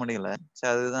பண்ண முடியல. சரி,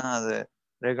 அதுதான் அது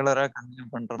ரெகுலரா கன்டினியூ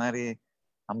பண்ற மாதிரி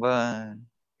நம்ம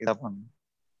இதா பண்ணணும்.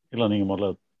 இல்லை, நீங்க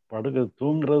முதல்ல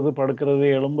தூங்குறது, படுக்கிறது,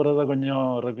 எழும்புறத கொஞ்சம்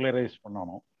ரெகுலரைஸ்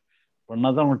பண்ணணும்.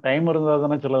 பண்ணாதான் உங்களுக்கு டைம் இருந்தால்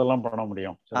தானே சிலதெல்லாம் பண்ண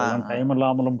முடியும். சிலதெல்லாம் டைம்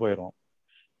இல்லாமலும் போயிடும்.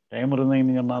 டைம்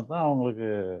இருந்தீங்கன்னு சொன்னா தான் அவங்களுக்கு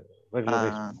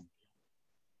ரெகுலரைஸ் பண்ண முடியும்.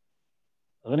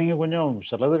 அது நீங்க கொஞ்சம்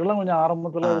சிலதுக்கெல்லாம் கொஞ்சம்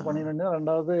ஆரம்பத்தில் இது பண்ணிடுங்க.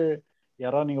 ரெண்டாவது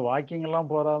யாராவது நீங்க வாக்கிங் எல்லாம்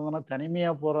போறாங்கன்னா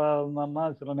தனிமையா போறாங்கன்னா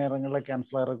சில நேரங்களில்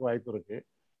கேன்சல் ஆகிறதுக்கு வாய்ப்பு இருக்கு.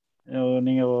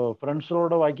 நீங்க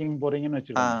ஃப்ரெண்ட்ஸோட வாக்கிங் போறீங்கன்னு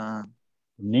வச்சுக்கோங்க,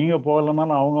 நீங்க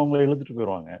போகலன்னாலும் அவங்க இழுத்துட்டு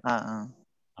போயிடுவாங்க.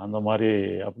 அந்த மாதிரி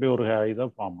அப்படி ஒரு இதை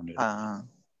ஃபார்ம் பண்ணிடுவாங்க.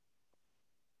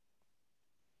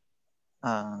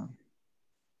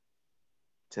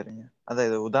 சரிங்க. அதான்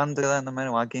இது உதாரணத்துக்கு தான் இந்த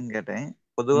மாதிரி வாக்கிங் கேட்டேன்.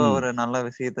 பொதுவா ஒரு நல்ல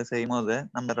விஷயத்த செய்யும் போது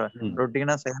நம்ம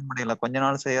ரொட்டீனா செய்ய முடியல, கொஞ்ச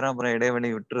நாள் செய்யறோம், அப்புறம் இடைவெளி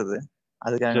விட்டுருது.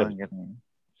 அதுக்காக தான் கேட்டேன்.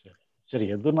 சரி,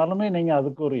 எதுனாலுமே நீங்க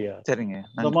அதுக்கு ஒரு சரிங்க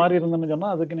இந்த மாதிரி இருந்துன்னு சொன்னா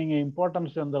அதுக்கு நீங்க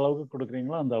இம்பார்ட்டன்ஸ் எந்த அளவுக்கு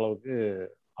கொடுக்குறீங்களோ அந்த அளவுக்கு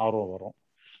ஆர்வம் வரும்.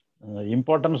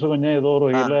 இம்பார்ட்டன்ஸ் கொஞ்சம் ஏதோ ஒரு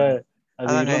வகையில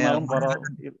அது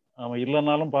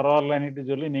இல்லைனாலும் பரவாயில்லன்னுட்டு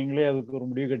சொல்லி நீங்களே அதுக்கு ஒரு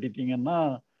முடிவு கட்டிட்டீங்கன்னா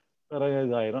பிறகு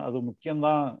இதாயிரும். அது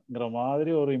முக்கியம்தான்ங்கிற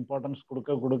மாதிரி ஒரு இம்பார்ட்டன்ஸ்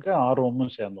கொடுக்க கொடுக்க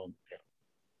ஆர்வமும் சேர்ந்து வந்து.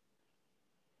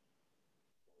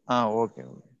 Okay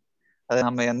okay. அது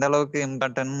நம்ம எந்த அளவுக்கு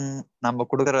இம்பார்ட்டன்ட் நம்ம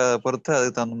கொடுக்கற பொறுத்து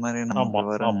அதுக்கு தகுந்த மாதிரி நமக்கு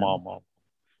வரும். ஆமா ஆமா.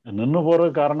 நின்னு போற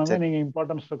காரணமே நீங்க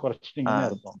இம்பார்ட்டன்ஸ் குறைச்சிட்டீங்கன்னு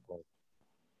அர்த்தம்.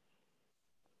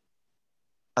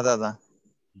 அதான்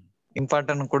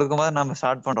இம்பார்ட்டன்ட் கொடுக்கும்போது நம்ம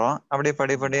ஸ்டார்ட் பண்றோம், அப்படியே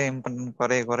படிப்படியா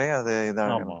இம்பார்ட்டன்ட் குறைய அது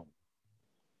இதாகும்.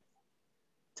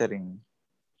 சரிங்க,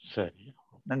 சரி,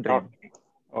 நன்றி.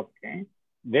 ஓகே,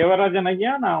 தேவராஜன்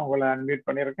ஐயா, நான் உங்களை அன்மியூட்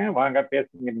பண்ணிருக்கேன், வாங்க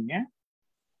பேசுங்க நீங்க.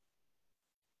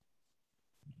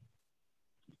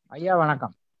 ஐயா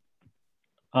வணக்கம்.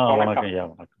 வணக்கம் ஐயா.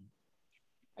 வணக்கம்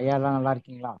ஐயா, எல்லாம் நல்லா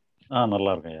இருக்கீங்களா?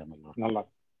 நல்லா இருக்கேன் ஐயா. நல்லா.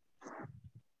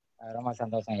 ரொம்ப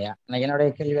சந்தோஷம் ஐயா. என்னுடைய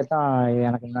கேள்வியை தான்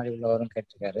எனக்கு முன்னாடி உள்ளவரும்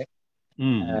கேட்டிருக்காரு.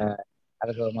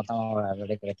 அதுக்கு மொத்தம்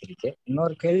விடை கிடைச்சிருச்சு.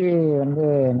 இன்னொரு கேள்வி வந்து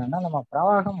என்னன்னா, நம்ம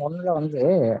பிரவாகம் 1ல வந்து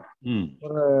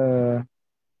ஒரு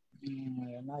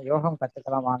என்ன யோகம்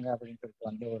கத்துக்கலாம் வாங்க அப்படின்னு சொல்லிட்டு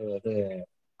வந்து ஒரு இது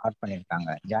ஆட் பண்ணியிருக்காங்க,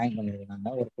 ஜாயின்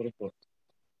பண்ணியிருக்காங்க ஒரு குரூப்.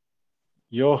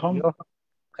 யோகம்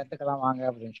கத்துக்கலாம் வாங்க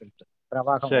அப்படின்னு சொல்லிட்டு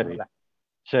பிரவாகம் 1ல.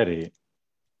 சரி,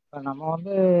 நம்ம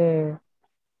வந்து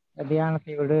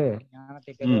தியானத்தை விடு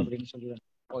ஞானத்தை பெறு அப்படின்னு சொல்லி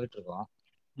போயிட்டு இருக்கோம்.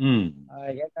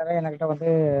 ஏற்கனவே என்கிட்ட வந்து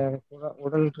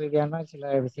உடல் ரீதியான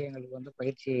சில விஷயங்களுக்கு வந்து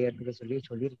பயிற்சி எடுத்துக்க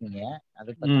சொல்லியிருக்கீங்க.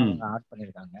 அதுக்கு பற்றி அவங்க ஆட்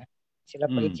பண்ணியிருக்காங்க. சில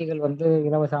பயிற்சிகள் வந்து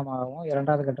இலவசமாகவும்,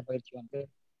 2வது கட்ட பயிற்சி வந்து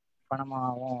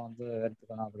பணமாகவும் வந்து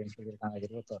எடுத்துக்கணும் அப்படின்னு சொல்லியிருக்காங்க.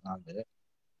 21 நாள்.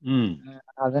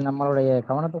 அது நம்மளுடைய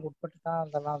கவனத்துக்கு உட்பட்டு தான்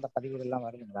அதெல்லாம் அந்த பதிவுகள் எல்லாம்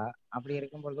வருதுங்களா? அப்படி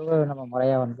இருக்கும்பொழுது நம்ம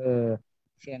முறையா வந்து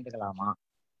சேர்ந்துக்கலாமா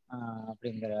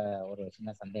அப்படிங்கிற ஒரு சின்ன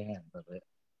சந்தேகம் இருந்தது.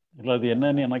 இல்லை, அது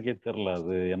என்னன்னு எனக்கே தெரியல.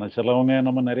 அது ஏன்னா சிலவங்க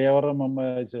நம்ம நிறைய வாரம் நம்ம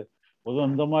பொதுவாக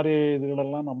இந்த மாதிரி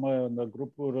இதுகளெல்லாம் நம்ம இந்த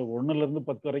குரூப் 1லேருந்து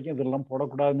 10 வரைக்கும் இதெல்லாம்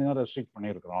போடக்கூடாதுன்னு ரெஸ்ட்ரிக்ட்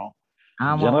பண்ணியிருக்கிறோம்.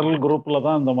 ஜெனரல் குரூப்ல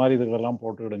தான் இந்த மாதிரி இதுகளெல்லாம்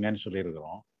போட்டுக்கிடுங்கன்னு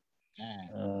சொல்லியிருக்கிறோம்.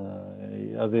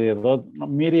 அது ஏதோ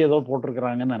மீறி ஏதோ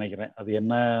போட்டிருக்கிறாங்கன்னு நினைக்கிறேன். அது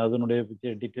என்ன அதனுடைய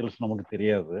டீட்டெயில்ஸ் நமக்கு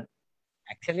தெரியாது.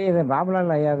 ஆக்சுவலி இது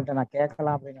பாபுலால் ஐயா கிட்ட நான்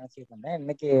கேட்கலாம் அப்படின்னு நினைச்சிட்டு இருந்தேன்.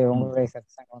 இன்னைக்கு உங்களுடைய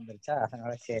சத்சங்கம் வந்துருச்சா,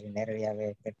 அதனால சரி நேரடியாவே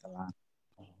கேட்கலாம்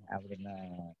அப்படின்னு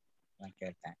நான்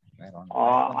கேட்டேன். வேற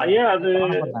ஒன்றும் ஐயா அது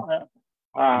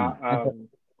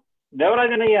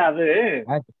தேவராஜன் ஐயா, அது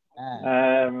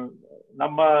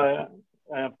நம்ம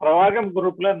பிரவாகம்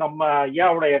குரூப்ல நம்ம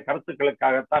ஐயாவுடைய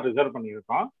கருத்துக்களுக்காகத்தான் ரிசர்வ்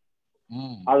பண்ணியிருக்கோம்.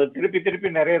 அது திருப்பி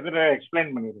நிறைய பேர்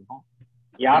எக்ஸ்பிளைன் பண்ணியிருக்கோம்.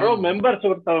 யாரோ மெம்பர்ஸ்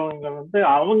ஒருத்தவங்க வந்து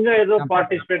அவங்க ஏதோ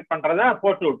பார்ட்டிசிபேட் பண்றத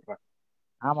போட்டு விட்டுறாங்க.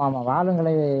 ஆமா ஆமா,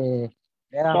 வாதங்களை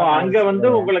அங்க வந்து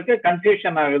உங்களுக்கு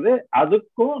கன்ஃபியூஷன் ஆகுது.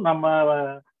 அதுக்கும் நம்ம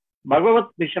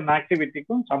பகவத் மிஷன்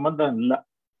ஆக்டிவிட்டிக்கும் சம்பந்தம்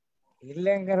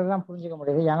இல்லைங்கிறதுதான் புரிஞ்சுக்க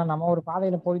முடியுது. ஏன்னா நம்ம ஒரு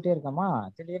பாதையில போயிட்டே இருக்கோமா,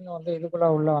 திடீர்னு வந்து இதுக்குள்ள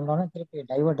உள்ள வந்தோடனே திருப்பி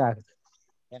டைவர்ட் ஆகுது.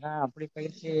 ஏன்னா அப்படி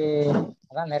பயிற்சி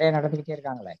அதான் நிறைய நடந்துக்கிட்டே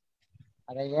இருக்காங்களே,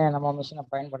 அதை ஏன் நம்ம மிஷினை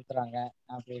பயன்படுத்துறாங்க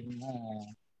அப்படின்னு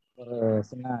ஒரு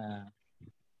சின்ன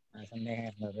சந்தேகம்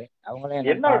இருந்தது. அவங்களே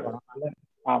என்ன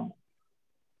பார்க்கணும்.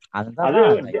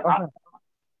 அதுதான்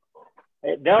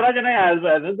தேவராஜனே, அது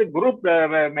வந்து குரூப்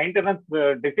மெயின்டெனன்ஸ்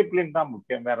டிசிப்ளின் தான்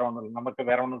முக்கியம். வேற ஒன்றும் நமக்கு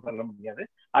வேற ஒன்றும் சொல்ல முடியாது.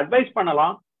 அட்வைஸ்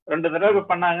பண்ணலாம். 2 தடவை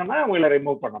பண்ணாங்கன்னா அவங்கள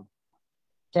ரிமூவ் பண்ணணும்.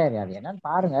 சரி, அது என்னன்னு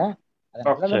பாருங்க. அது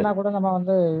நல்லதுன்னா கூட நம்ம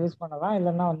வந்து யூஸ் பண்ணலாம்,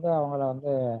 இல்லைன்னா வந்து அவங்கள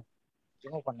வந்து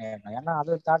ரிமூவ் பண்ணிடணும். ஏன்னா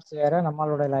அது தாட்ஸ் வேற,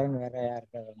 நம்மளோட லைன் வேறையா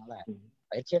இருக்கிறதுனால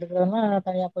பயிற்சி எடுக்கிறதுனா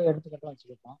தனியா போய் எடுத்துக்கிட்டோம்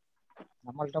வச்சுக்கிட்டோம்.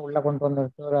 நம்மள்கிட்ட உள்ள கொண்டு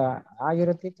வந்துட்டு ஒரு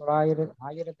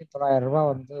 1900 ரூபாய்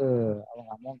வந்து அவங்க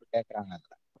அமௌண்ட் கேட்கறாங்க.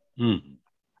 அதுல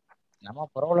நம்ம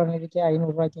புறவுல நிதிக்கு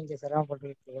 500 ரூபாய்க்கு இங்க சிரமப்பட்டு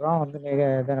இருக்கிறோம். வந்து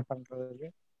இதை பண்றதுக்கு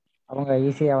அவங்க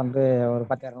ஈஸியா வந்து ஒரு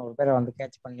 10-200 பேரை வந்து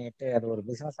கேட்ச் பண்ணிட்டு அது ஒரு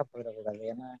பிசினஸா போயிடக்கூடாது.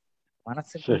 ஏன்னா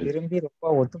மனசுக்கு விரும்பி ரொம்ப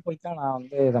ஒத்து போய்தான் நான்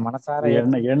வந்து இதை மனசார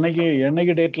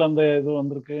என்னைக்கு டேட்ல அந்த இது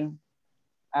வந்திருக்கு.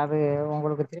 அது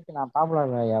உங்களுக்கு திருப்பி நான்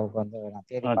பாப்புலர் ஐயாவுக்கு வந்து நான்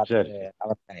தேடி பார்த்துட்டு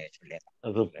அவர் சொல்லிடுறேன்.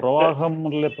 அது பிரவாகம்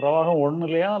இல்லை, பிரவாகம் 1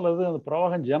 இல்லையா, அல்லது அது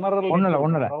பிரவாகம் ஜெனரல்?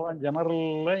 பிரவாகம்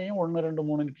ஜெனரல்லையும் 1, 2,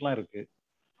 3 இருக்கு.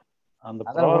 அந்த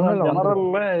பிரவாகம்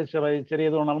ஜெனரல்ல சரி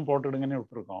எது வேணாலும் போட்டுடுங்கன்னு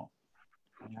விட்டுருக்கோம்.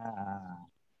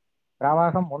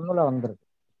 பிரவாகம் 1ல வந்துருக்கு.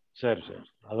 சரி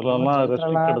அதுல எல்லாம்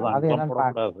ரெஸ்ட்ரிக்டட் தான், அதெல்லாம்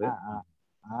போடக்கூடாது.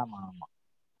 ஆமா ஆமா,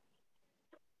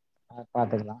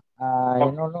 பார்த்துக்கலாம்.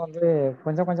 இன்னொன்று வந்து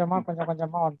கொஞ்சம்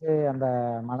கொஞ்சமா வந்து அந்த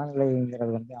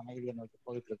மனநிலைங்கிறது வந்து அமைதியை நோக்கி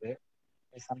போயிட்டு இருக்கு.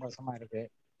 சந்தோஷமா இருக்கு.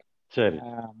 சரி,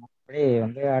 மற்றபடி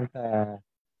வந்து அடுத்த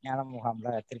ஞான முகாம்ல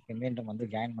திருப்பி மீண்டும் வந்து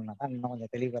ஜாயின் பண்ணாதான் இன்னும்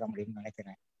கொஞ்சம் தெளிவு பெற முடியும்னு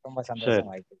நினைக்கிறேன். ரொம்ப சந்தோஷம்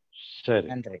வாய்ப்பு.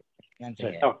 நன்றி.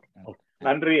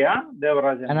 நன்றியா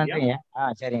தேவராஜன். நன்றிங்க.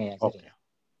 சரிங்க.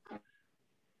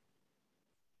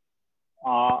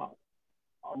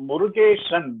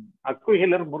 முருகேசன்,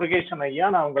 அக்குஹிலர் முருகேசன் ஐயா,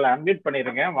 நான் உங்களை அன்மியூட்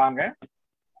பண்ணிருக்கேன். வாங்க.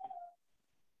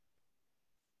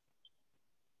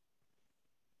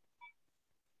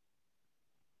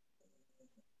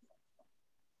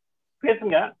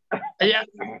 பேசுங்க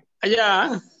ஐயா.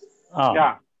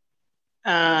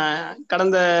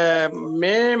 கடந்த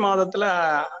மே மாதத்துல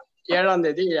 7ஆம்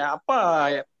தேதி அப்பா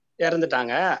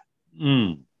இறந்துட்டாங்க.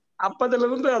 அப்பதுல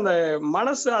இருந்து அந்த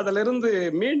மனசு அதுல இருந்து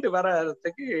மீண்டு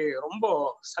வர்றதுக்கு ரொம்ப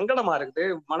சங்கடமா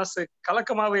இருக்குது. மனசு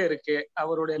கலக்கமாவே இருக்கு.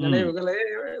 அவருடைய நினைவுகளே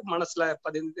மனசுல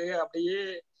பதிந்து அப்படியே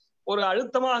ஒரு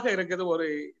அழுத்தமாக இருக்குது.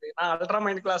 நான் அல்ட்ரா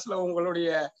மைண்ட் கிளாஸ்ல உங்களுடைய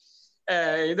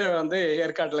இதை வந்து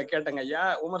ஏற்காட்டுல கேட்டேங்க ஐயா.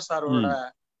 உமர் சாரோட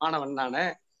மாணவன் நானு.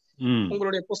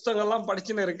 உங்களுடைய புஸ்தகம் எல்லாம்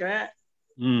படிச்சுன்னு இருக்கேன்.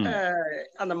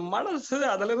 அந்த மனசு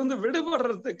அதுல இருந்து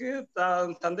விடுபடுறதுக்கு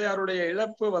தந்தையாருடைய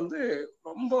இழப்பு வந்து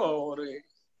ரொம்ப ஒரு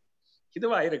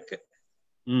இதுவா இருக்கு.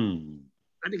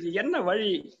 அதுக்கு என்ன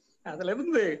வழி? அதுல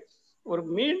இருந்து ஒரு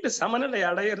மீண்டு சமநிலை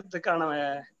அடையறதுக்கான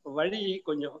வழி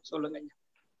கொஞ்சம் சொல்லுங்க.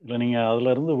 இல்ல, நீங்க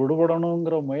அதுல இருந்து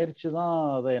விடுபடணுங்கிற முயற்சி தான்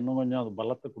அதை இன்னும் கொஞ்சம் அது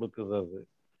பலத்தை கொடுக்குது.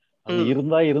 அது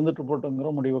இருந்தா இருந்துட்டு போட்டுங்கிற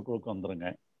முடிவுக்கு வந்துருங்க.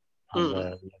 அந்த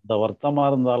எந்த வருத்தமா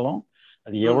இருந்தாலும்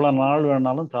அது எவ்வளவு நாள்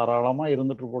வேணாலும் தாராளமா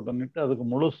இருந்துட்டு போட்டோன்னுட்டு அதுக்கு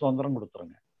முழு சுதந்திரம்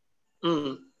கொடுத்துருங்க.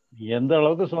 எந்த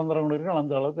அளவுக்கு சுதந்திரம் கொடுக்குறோம்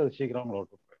அந்த அளவுக்கு அது சீக்கிரம்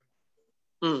விட்டு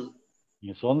போயிடும்.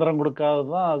 நீங்க சுதந்திரம்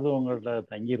கொடுக்காததான் அது உங்கள்ட்ட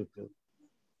தங்கி இருக்கு.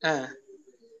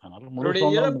 அதனால முழு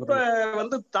இழப்ப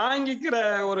வந்து தாங்கிக்கிற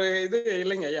ஒரு இது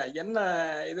இல்லைங்க ஐயா. என்ன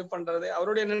இது பண்றது,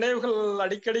 அவருடைய நினைவுகள்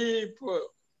அடிக்கடி இப்போ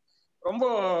ரொம்ப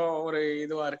ஒரு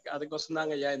இதுவா இருக்கு. அதுக்கோசம்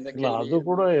தாங்க ஐயா இந்த இல்ல அது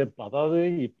கூட. அதாவது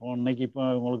இப்போ இன்னைக்கு இப்போ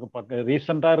உங்களுக்கு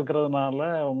ரீசெண்டா இருக்கிறதுனால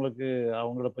உங்களுக்கு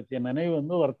அவங்கள பற்றிய நினைவு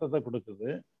வந்து வருத்தத்தை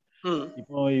கொடுக்குது.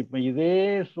 இப்போ இதே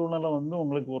சூழ்நிலை வந்து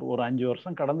உங்களுக்கு ஒரு 5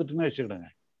 வருஷம் கடந்துட்டுன்னு வச்சுக்கிடுங்க.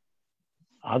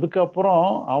 அதுக்கப்புறம்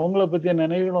அவங்கள பற்றிய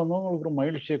நினைவுகள் வந்து உங்களுக்கு ஒரு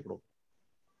மகிழ்ச்சியை கொடுக்கும்.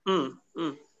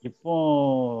 இப்போ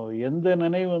எந்த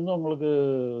நினைவு வந்து உங்களுக்கு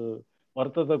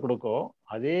வருத்தத்தை கொடுக்கோ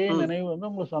அதே நினைவு வந்து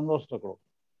உங்களுக்கு சந்தோஷத்தை கொடுக்கும்.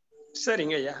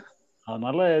 சரிங்க ஐயா.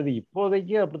 அதனால இது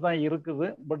இப்போதைக்கு அப்படித்தான் இருக்குது.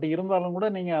 பட் இருந்தாலும் கூட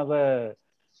நீங்க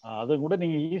அதை கூட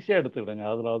நீங்க ஈஸியா எடுத்துக்கிடுங்க.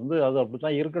 அதுல வந்து அது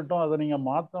அப்படித்தான் இருக்கட்டும், அதை நீங்க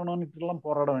மாத்தணும்னு எல்லாம்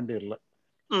போராட வேண்டியதில்லை.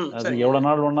 அது எவ்வளவு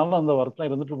நாள் வேணாலும் அந்த வருத்தம்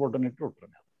இருந்துட்டு போட்டுன்னுட்டு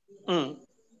விட்டுருங்க.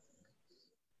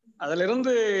 அதுல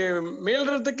இருந்து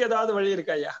மீள்றதுக்கு ஏதாவது வழி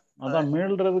இருக்கா ஐயா? அதான்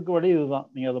மீள்றதுக்கு வழி இதுதான்.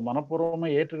 நீங்க அதை மனப்பூர்வமா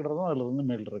ஏற்றுக்கிட்டதும் அதுல இருந்து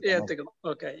மீள்றது ஏத்துக்கணும்.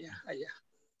 ஓகே ஐயா. ஐயா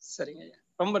சரிங்க ஐயா.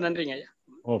 ரொம்ப நன்றிங்க ஐயா.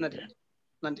 நன்றி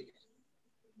நன்றிங்க.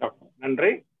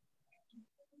 நன்றி.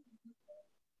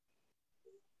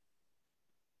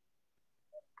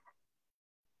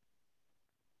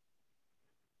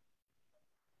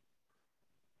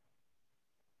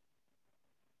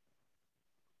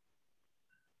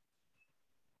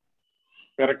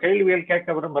 வேற கேள்விகள்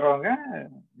கேட்க விரும்புறவங்க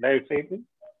தயவு செய்து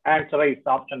ஆன்சர் ரைஸ்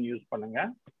ஆப்ஷன் யூஸ் பண்ணுங்க.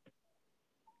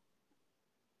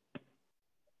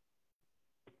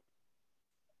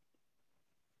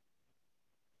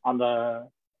 அந்த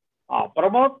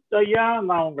பிரமோத் ஐயா,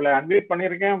 நான் உங்களை அன்வைட்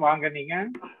பண்ணிருக்கேன், வாங்க நீங்க.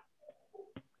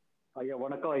 ஐயா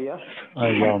வணக்கம் ஐயா.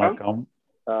 வணக்கம்.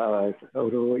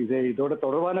 இதோட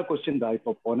தொடர்பான கொஸ்டின் தான்.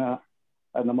 இப்போ போன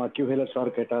நம்ம கியூஹேலர்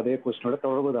சார் கேட்ட அதே கொஸ்டினோட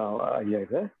தொடர்பு தான் ஐயா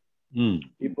இது.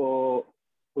 இப்போ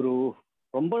ஒரு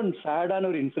ரொம்ப சேடான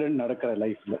ஒரு இன்சிடென்ட் நடக்கிற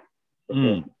லைஃப்ல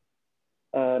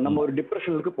நம்ம ஒரு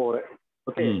டிப்ரெஷனுக்கு போறேன்.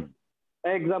 ஓகே,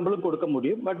 எக்ஸாம்பிளும் கொடுக்க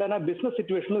முடியும். பட் ஆனா பிசினஸ்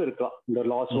சிச்சுவேஷனும் இருக்கலாம். இந்த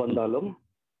லாஸ் வந்தாலும்,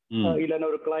 இல்லைன்னா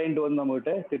ஒரு கிளைண்ட் வந்து நம்ம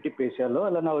கிட்ட திட்டி பேசியாலோ,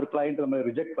 இல்லைன்னா ஒரு கிளைண்ட் நம்ம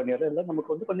ரிஜெக்ட் பண்ணியாலோ, இல்லை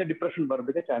நமக்கு வந்து கொஞ்சம் டிப்ரெஷன்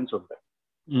வர்றதுக்கு சான்ஸ் உண்டு.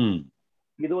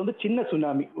 இது வந்து சின்ன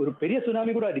சுனாமி, ஒரு பெரிய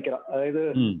சுனாமி கூட அடிக்கலாம். அதாவது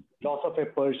loss of a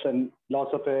person,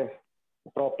 loss of a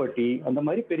property, அந்த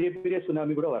மாதிரி பெரிய பெரிய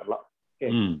சுனாமி கூட வரலாம்.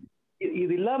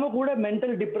 இது இல்லாம கூட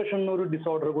மென்டல் டிப்ரெஷன் ஒரு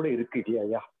டிசார்டர் கூட இருக்கு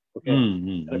இல்லையா? ஓகே,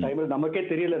 அந்த டைம்ல நமக்கே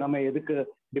தெரியல நம்ம எதுக்கு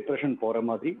டிப்ரெஷன் போற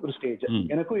மாதிரி ஒரு ஸ்டேஜ்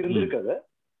எனக்கும் இருந்திருக்காது.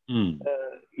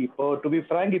 இப்போ டு பி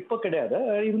ஃப்ராங்க் இப்போ கிடையாது,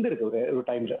 இருந்திருக்கு ஒரு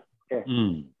டைம்ல. ஓகே,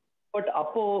 பட்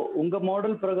அப்போ உங்க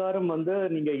மாடல் பிரகாரம் வந்து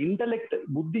நீங்க இன்டெலெக்ட்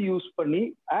புத்தி யூஸ் பண்ணி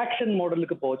ஆக்ஷன்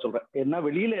மாடலுக்கு போக சொல்றேன். என்ன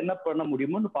வெளியில என்ன பண்ண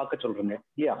முடியுமோன்னு பார்க்க சொல்றேங்க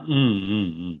இல்லையா?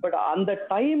 பட் அந்த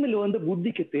டைம்ல வந்து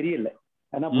புத்திக்கு தெரியல,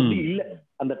 ஆனா புத்தி இல்ல.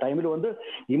 அந்த டைம்ல வந்து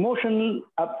இமோஷனல்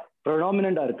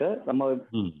ப்ரெடாமினண்டா இருக்கு.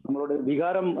 நம்மளோட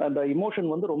விகாரம், அந்த இமோஷன்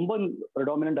வந்து ரொம்ப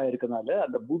ப்ரெடாமினண்டா இருக்கனால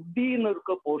அந்த புத்தின்னு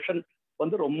இருக்க போர்ஷன்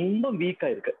வந்து ரொம்ப வீக்கா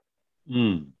இருக்கு.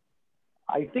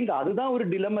 ஐ திங்க் அதுதான் ஒரு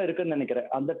டிலமா இருக்குன்னு நினைக்கிறேன்.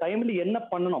 அந்த டைம்ல என்ன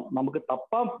பண்ணணும், நமக்கு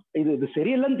தப்பா இது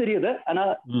சரியில்லைன்னு தெரியுது, ஆனா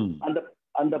அந்த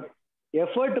அந்த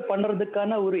எஃபர்ட்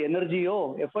பண்றதுக்கான ஒரு எனர்ஜியோ,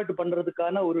 எஃபர்ட்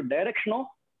பண்றதுக்கான ஒரு டைரக்ஷனோ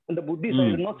அந்த புத்தி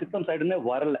சைடுனோ சிஸ்டம் சைடுனே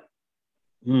வரல.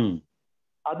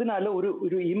 அதனால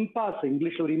ஒரு இம்பாஸ்,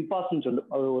 இங்கிலீஷ்ல ஒரு இம்பாஸ்ன்னு சொல்லும்,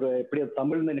 அது ஒரு எப்படி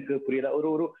தமிழ்னு எனக்கு புரியல,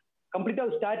 ஒரு கம்ப்ளீட்டா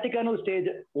ஸ்டாட்டிக்கான ஒரு ஸ்டேஜ்,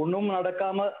 ஒன்றும்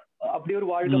நடக்காம அப்படி ஒரு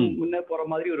வாழ்க்கை முன்னே போற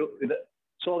மாதிரி ஒரு இது,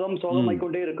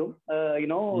 சோகமாய்க்கொண்டே இருக்கும்.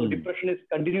 Depression is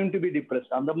continuing to be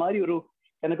depressed. அந்த மாதிரி ஒரு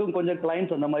எனக்கும் கொஞ்சம்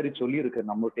கிளைண்ட்ஸ் அந்த மாதிரி சொல்லி இருக்கு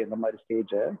நம்மளுக்கு இந்த மாதிரி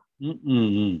ஸ்டேஜ்.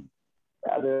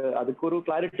 அதுக்கு ஒரு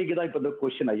கிளாரிட்டிக்கு தான் இப்ப இந்த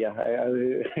கொஸ்டின் ஐயா. அது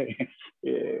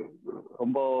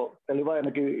ரொம்ப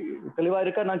தெளிவா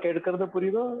இருக்கா? நான் கேட்கறது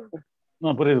புரியுதோ?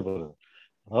 புரியுது.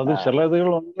 அதாவது சில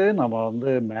இதுகள் வந்து நம்ம வந்து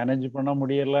மேனேஜ் பண்ண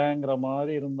முடியலைங்கிற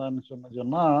மாதிரி இருந்தான்னு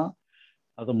சொன்னா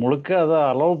அது முழுக்க அதை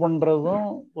அலோவ் பண்றதும்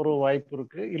ஒரு வாய்ப்பு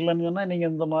இருக்கு. இல்லைன்னு சொன்னா நீங்க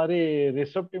இந்த மாதிரி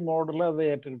ரிசப்டிவ் மோட்ல அதை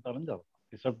ஏற்றுக்கிட்டாலும் சொல்லலாம்.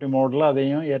 ரிசப்டிவ் மோட்ல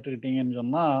அதையும் ஏற்றுக்கிட்டீங்கன்னு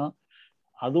சொன்னா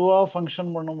அதுவா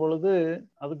ஃபங்க்ஷன் பண்ணும் பொழுது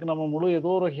அதுக்கு நம்ம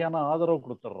ஏதோ ஒரு வகையான ஆதரவு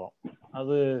கொடுத்துட்றோம்.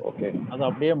 அது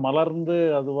அப்படியே மலர்ந்து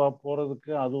அதுவா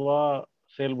போறதுக்கு, அதுவா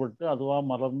செயல்பட்டு அதுவா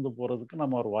மலர்ந்து போறதுக்கு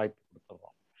நம்ம ஒரு வாய்ப்பு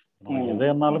கொடுத்துட்றோம். நம்ம எதை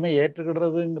இருந்தாலுமே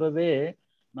ஏற்றுக்கிடுறதுங்கிறதே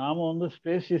நாம வந்து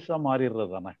ஸ்பேசியஸா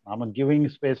மாறிடுறது தானே. நாம கிவிங்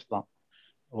ஸ்பேஸ் தான்.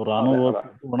 ஒரு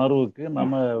அனுபவத்துக்கு, உணர்வுக்கு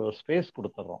நம்ம ஸ்பேஸ்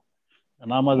கொடுத்துட்றோம்.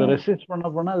 நாம அதை ரெசிஸ்ட்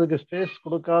பண்ண அதுக்கு ஸ்பேஸ்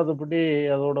கொடுக்காதபடி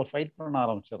அதோட ஃபைட் பண்ண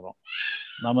ஆரம்பிச்சிடுறோம்.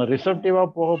 நம்ம ரிசப்டிவா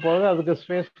போக போக அதுக்கு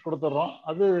ஸ்பேஸ் கொடுத்துட்றோம்.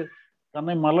 அது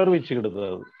தன்னை மலர்விச்சுக்கிடுது,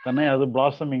 அது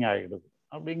பிளாசமிங் ஆகிடுது.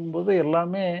 அப்படிங்கும்போது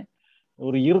எல்லாமே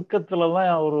ஒரு இறுக்கத்துல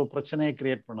தான் ஒரு பிரச்சனையை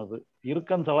கிரியேட் பண்ணுது.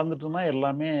 இறுக்கம் தளர்ந்துட்டுன்னா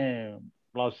எல்லாமே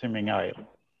பிளாசமிங் ஆயிடும்.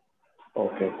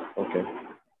 Okay okay.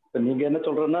 நீங்க என்ன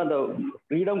சொல்றேன்னா அந்த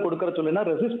ஃப்ரீடம் கொடுக்கற சொல்லுன்னா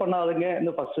ரெசிஸ்ட்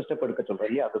பண்ணாதீங்க ஃபர்ஸ்ட் ஸ்டெப் எடுக்க சொல்றேன்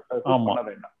இல்லையா? அது பண்ண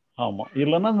வேண்டாம். ஆமா,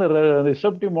 இல்லைன்னா இந்த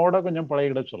ரிசப்டிவ் மோட கொஞ்சம்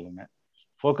பழகிட சொல்லுங்க.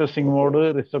 ஃபோக்கஸிங் மோடு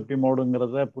ரிசப்டிவ்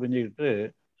மோடுங்கிறத புரிஞ்சுக்கிட்டு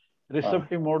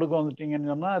ரிசப்டிவ் மோடுக்கு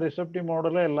வந்துட்டீங்கன்னு சொன்னா ரிசப்டிவ்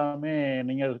மோடுல எல்லாமே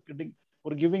நீங்க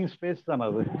ஒரு கிவிங் ஸ்பேஸ் தானே.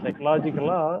 அது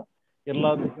சைக்கலாஜிக்கலா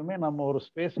எல்லாத்துக்குமே நம்ம ஒரு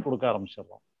ஸ்பேஸ் கொடுக்க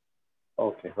ஆரம்பிச்சிடறோம்.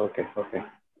 Okay okay okay.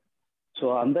 ஸோ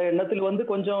அந்த எண்ணத்தில்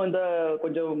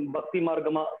கொஞ்சம் பக்தி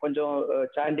மார்க்கமா கொஞ்சம்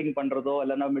சாண்டிங் பண்றதோ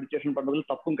இல்லைன்னா மெடிடேஷன் பண்றதுல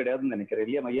தப்பும் கிடையாதுன்னு நினைக்கிறேன்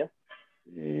இல்லையா ஐயா?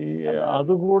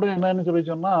 அது கூட என்னன்னு சொல்லி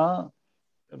சொன்னா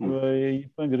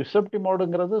இப்ப ரிசப்டிவ்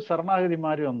மோடுங்கிறது சரணாகதி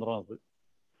மாதிரி வந்துடும். அது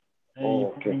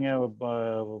நீங்க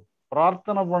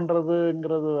பிரார்த்தனை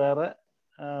பண்றதுங்கிறது வேற,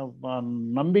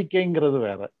 நம்பிக்கைங்கிறது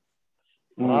வேற.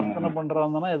 பிரார்த்தனை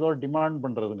பண்றாங்கன்னா ஏதோ டிமாண்ட்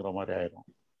பண்றதுங்கிற மாதிரி ஆயிரும்.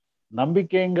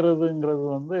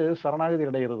 நம்பிக்கைங்கிறதுங்கிறது சரணாகதி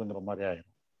அடைகிறதுங்கிற மாதிரி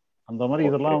ஆயிரும். அந்த மாதிரி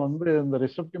இதெல்லாம் இந்த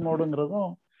ரிசப்டிவ் மோடுங்கிறதும்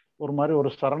ஒரு மாதிரி ஒரு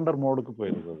சரண்டர் மோடுக்கு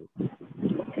போயிருது.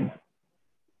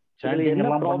 சாண்டிங்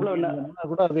எல்லாம் பண்ணீங்கன்னா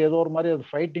கூட அது ஏதோ ஒரு மாதிரி அது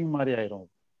ஃபைட்டிங் மாதிரி ஆயிரும்.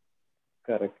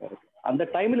 Correct correct. அந்த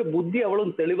டைம்ல புத்தி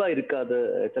அவ்வளவு தெளிவா இருக்காது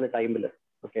சில டைம்ல.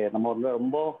 ஓகே, நம்ம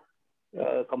ரொம்ப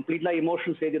கம்ப்ளீட்லா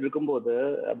இமோஷனல் ஸ்டேஜ் இருக்கும்போது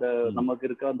அந்த நமக்கு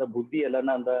இருக்க அந்த புத்தி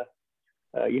இல்லைன்னா அந்த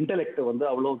இன்டெலெக்ட்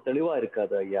அவ்வளவு தெளிவா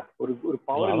இருக்காது ஐயா. ஒரு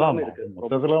பவர் இல்லாம இருக்கு.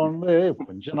 மொத்தத்துல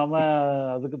கொஞ்சம் நம்ம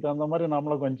அதுக்கு தகுந்த மாதிரி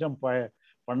நம்மள கொஞ்சம்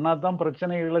பண்ணாதான்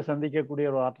பிரச்சனைகளை சந்திக்கக்கூடிய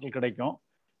ஒரு ஆற்றல் கிடைக்கும்.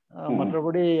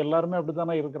 மற்றபடி எல்லாருமே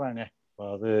அப்படித்தானே இருக்கிறாங்க.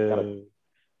 அது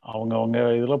அவங்க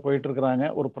இதுல போயிட்டு இருக்கிறாங்க.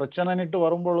 ஒரு பிரச்சனைன்னுட்டு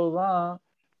வரும்பொழுதுதான்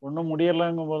ஒன்றும்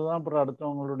முடியலைங்கும் போதுதான் அப்புறம்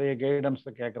அடுத்தவங்களுடைய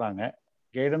கைடன்ஸை கேட்குறாங்க.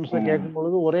 கைடன்ஸை கேட்கும்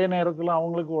பொழுது ஒரே நேரத்தில்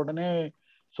அவங்களுக்கு உடனே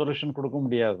சொல்யூஷன் கொடுக்க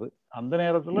முடியாது. அந்த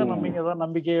நேரத்தில் நம்ம ஏதாவது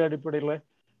நம்பிக்கை அடிப்படையில்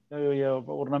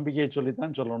ஒரு நம்பிக்கையை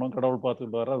சொல்லித்தான் சொல்லணும். கடவுள்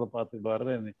பார்த்துக்கிடுவாரு, அதை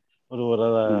பார்த்துக்கிடுவாரு, ஒரு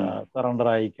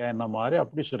சரண்டர் ஆகிக்க என்ன மாதிரி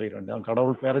அப்படி சொல்லிட வேண்டியது.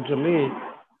 கடவுள் பேரை சொல்லி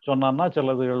சொன்னான்னா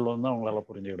சிலதுகள் அவங்களால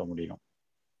புரிஞ்சுக்கிட முடியும்.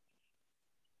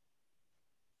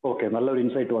 ஓகே, நல்ல ஒரு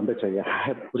இன்சைட் வந்துச்சு ஐயா.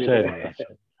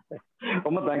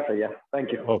 ரொம்ப தேங்க்ஸ் ஐயா.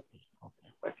 தேங்க்யூ. ஓகே,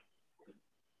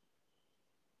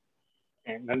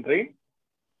 நன்றி.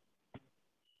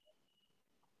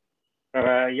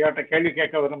 ஐயாட்ட கேள்வி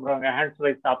கேட்க விரும்புறவங்க ஹேண்ட்ஸ்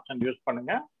ரைஸ் ஆப்ஷன் யூஸ்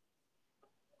பண்ணுங்க.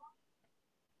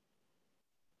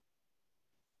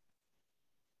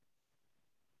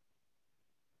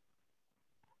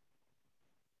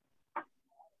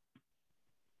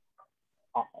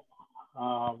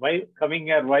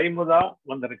 கவிஞர் வைமுதா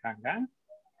வந்திருக்காங்க.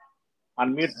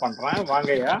 அன்மியூட் பண்றேன்.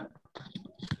 வாங்கய்யா.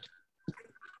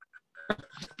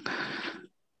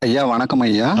 ஐயா வணக்கம்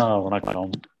ஐயா.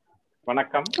 வணக்கம்.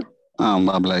 வணக்கம்.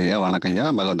 பாபுலா ஐயா வணக்கம் ஐயா.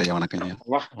 பகவத் ஐயா வணக்கம் ஐயா.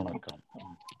 வணக்கம்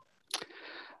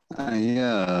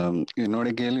ஐயா. என்னோட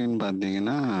கேள்வின்னு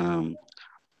பார்த்தீங்கன்னா,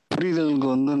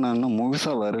 புரிதலுக்கு நான்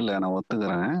முழுசா வரல, நான்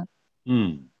ஒத்துக்கிறேன்.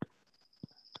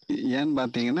 ஏன்னு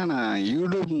பார்த்தீங்கன்னா, நான்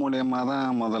யூடியூப் மூலியமா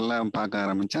தான் முதல்ல பார்க்க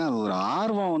ஆரம்பிச்சேன். அது ஒரு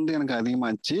ஆர்வம் எனக்கு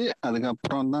அதிகமாச்சு.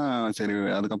 அதுக்கப்புறம் தான் சரி,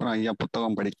 அதுக்கப்புறம் ஐயா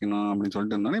புத்தகம் படிக்கணும் அப்படின்னு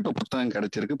சொல்லிட்டு இருந்தோன்னே இப்போ புத்தகம்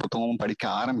கிடைச்சிருக்கு. புத்தகமும் படிக்க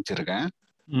ஆரம்பிச்சிருக்கேன்.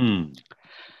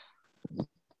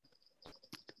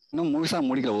 இன்னும் முழுசா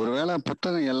முடிக்கல. ஒருவேளை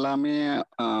புத்தகம் எல்லாமே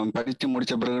படிச்சு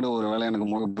முடிச்ச பிறகு ஒருவேளை எனக்கு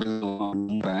முழு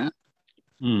புரிதல்.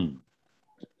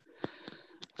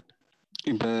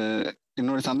 இப்ப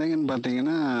என்னோட சந்தேகம்னு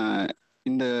பார்த்தீங்கன்னா,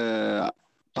 இந்த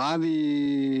பாதி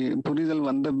புரிதல்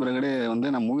வந்த பிறகுடே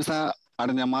நான் முழுசா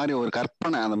அடைஞ்ச மாதிரி ஒரு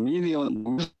கற்பனை, அந்த மீதியை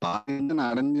பாதி நான்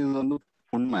அடைஞ்சது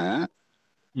உண்மை.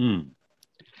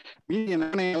 மீதி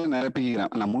என்ன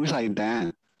நிரப்பிக்கிறேன், நான் முழுசாயிட்டேன்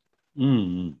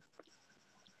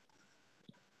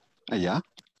ஐயா.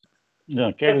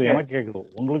 கேக்குது, எனக்கு கேக்குது.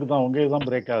 உங்களுக்கு தான் உங்க இதுதான்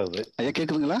பிரேக் ஆகுது. ஐயா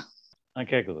கேக்குதுங்களா?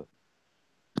 கேக்குது.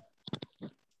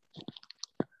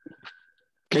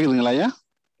 கேக்குதுங்களா ஐயா?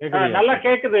 நல்லா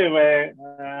கேக்குது.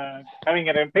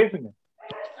 கவிஞர் பேசுங்க.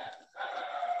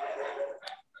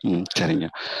 சரிங்க.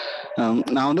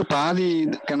 நான் பாதி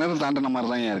கிணறு தாண்டின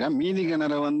மாதிரி தான் இருக்கேன். மீதி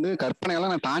கிணறு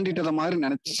கற்பனையெல்லாம் நான் தாண்டிட்டத மாதிரி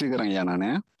நினைச்சுக்கிறேன் ஐயா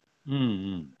நானு.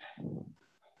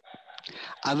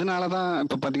 அதனாலதான்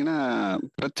இப்ப பாத்தீங்கன்னா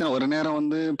பிரச்சனை ஒரு நேரம்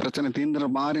பிரச்சனை தீர்ந்துற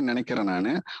மாதிரி நினைக்கிறேன்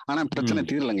நானு. ஆனா பிரச்சனை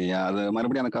தீரலைங்க ஐயா. அது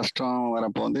மறுபடியும் அந்த கஷ்டம்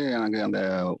வரப்போ எனக்கு அந்த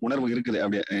உணர்வு இருக்குது.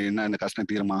 அப்படியே என்ன இந்த கஷ்டம்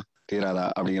தீருமா தீராதா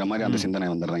அப்படிங்கிற மாதிரி அந்த சிந்தனை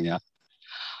வந்துடுறேங்க.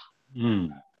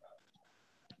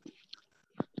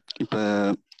 இப்ப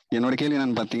என்னோட கேள்வி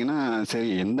என்னன்னு பாத்தீங்கன்னா, சரி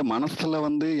எந்த மனசுல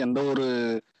எந்த ஒரு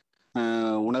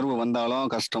உணர்வு வந்தாலும்,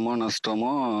 கஷ்டமோ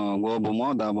நஷ்டமோ கோபமோ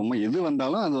தாபமோ எது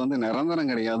வந்தாலும் அது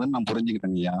நிரந்தரம் கிடையாதுன்னு நான்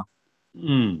புரிஞ்சுக்கிட்டேங்க ஐயா.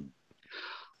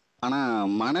 ஆனா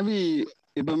மனைவி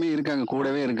எப்பவுமே இருக்காங்க,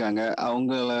 கூடவே இருக்காங்க.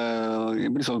 அவங்கள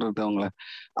எப்படி சொல்றது,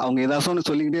 அவங்க ஏதாச்சும் ஒண்ணு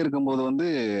சொல்லிக்கிட்டே இருக்கும்போது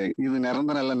இது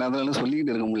நிரந்தரம் இல்லை நிரந்தரம்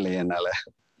சொல்லிக்கிட்டு இருக்க முடியல என்னால.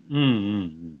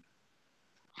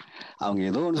 அவங்க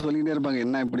ஏதோ ஒன்று சொல்லிக்கிட்டே இருப்பாங்க,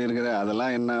 என்ன இப்படி இருக்கிற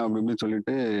அதெல்லாம் என்ன அப்படின்னு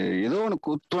சொல்லிட்டு ஏதோ ஒன்று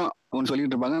குற்றம் ஒன்று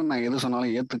சொல்லிட்டு இருப்பாங்க. நான் எது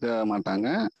சொன்னாலும் ஏத்துக்க மாட்டாங்க.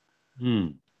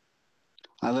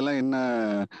 அதெல்லாம் என்ன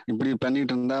இப்படி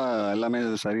பண்ணிட்டு இருந்தா எல்லாமே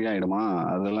சரியாயிடுமா,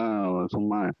 அதெல்லாம்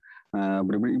சும்மா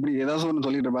அப்படி இப்படி இப்படி ஏதாச்சும் ஒன்று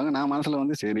சொல்லிட்டு இருப்பாங்க. நான் மனசுல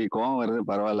வந்து சரி கோவம் வருது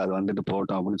பரவாயில்ல, அது வந்துட்டு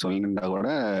போகட்டும் அப்படின்னு சொல்லியிருந்தா கூட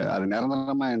அது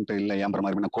நிரந்தரமா என்கிட்ட இல்லை ஏன்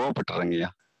மாதிரி நான் கோவப்பட்டுறேங்கய்யா.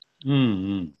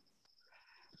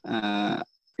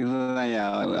 இதுதான் ஐயா,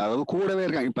 அதாவது கூடவே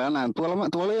இருக்காங்க. இப்ப நான்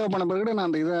தொலைவா பண்ண பிறகு நான்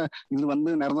அந்த இது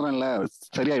வந்து நிரந்தரம் இல்ல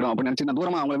சரியாயிடும் அப்படின்னு நினைச்சு நான்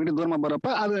தூரமா அவங்கள வீட்டு தூரமா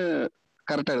போறப்ப அது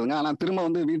கரெக்டா இருக்குங்க. ஆனா திரும்ப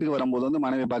வந்து வீட்டுக்கு வரும்போது வந்து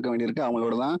மனைவி பார்க்க வேண்டியிருக்கு,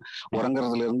 அவங்களோட தான்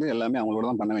உறங்குறதுல இருந்து எல்லாமே அவங்களோட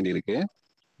தான் பண்ண வேண்டியிருக்கு.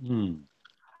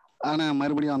 ஆனா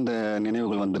மறுபடியும் அந்த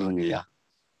நினைவுகள் வந்துருதுங்க ஐயா.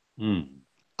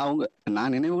 அவங்க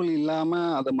நான் நினைவுகள் இல்லாம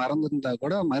அதை மறந்துருந்தா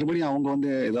கூட மறுபடியும் அவங்க வந்து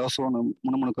ஏதாச்சும் ஒன்று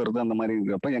முணுமுணுக்கு வருது அந்த மாதிரி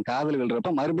இருக்கிறப்ப என் காதல்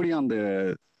விழுறப்ப மறுபடியும் அந்த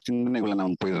சிந்தனைக்குள்ள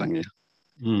நான் போயிடுறேங்க ஐயா.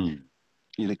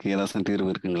 இதுக்கு ஏதாச்சும்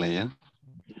தீர்வு இருக்குங்களா ஐயா?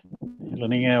 இல்ல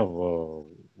நீங்க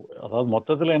அதாவது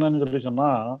மொத்தத்துல என்னன்னு சொல்லி சொன்னா,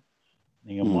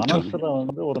 நீங்க மனசுல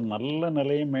வந்து ஒரு நல்ல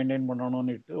நிலையை மெயின்டைன்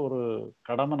பண்ணணும்னுட்டு ஒரு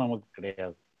கடமை நமக்கு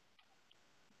கிடையாது.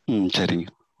 சரிங்க.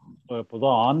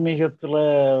 பொதுவா ஆன்மீகத்துல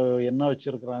என்ன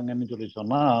வச்சிருக்கிறாங்கன்னு சொல்லி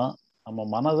சொன்னா, நம்ம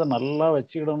மனதை நல்லா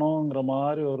வச்சுக்கிடணுங்கிற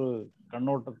மாதிரி ஒரு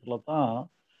கண்ணோட்டத்துல தான்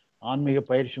ஆன்மீக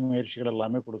முயற்சிகள்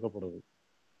எல்லாமே கொடுக்கப்படுது.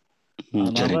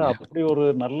 அதனால அப்படி ஒரு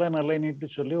நல்ல நிலை நீட்டு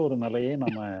சொல்லி ஒரு நிலையை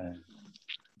நம்ம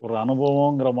ஒரு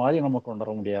அனுபவங்கிற மாதிரி நம்ம கொண்டு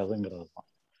வர முடியாதுங்கிறது தான்.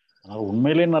 அதனால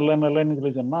உண்மையிலேயே நல்ல நிலைன்னு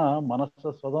சொல்லி சொன்னா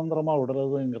மனசை சுதந்திரமா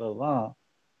விடுறதுங்கிறது தான்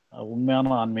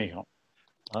உண்மையான ஆன்மீகம்.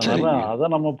 அதனால அதை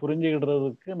நம்ம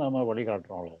புரிஞ்சுக்கிடுறதுக்கு நம்ம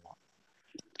வழிகாட்டுறோம், அவ்வளவுதான்.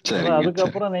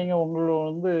 அதுக்கப்புறம் நீங்க உங்களை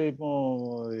வந்து இப்போ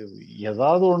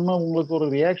ஏதாவது ஒண்ணு உங்களுக்கு ஒரு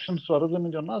ரியாக்ஷன்ஸ்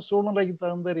வருதுன்னு சொன்னா சூழ்நிலைக்கு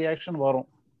தகுந்த ரியாக்ஷன் வரும்.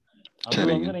 அது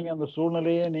வந்து நீங்க அந்த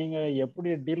சூழ்நிலையை நீங்க எப்படி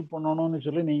டீல் பண்ணணும்னு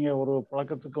சொல்லி நீங்க ஒரு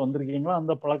பழக்கத்துக்கு வந்திருக்கீங்களோ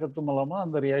அந்த பழக்கத்து மூலமா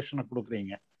அந்த ரியாக்ஷனை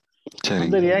கொடுக்குறீங்க.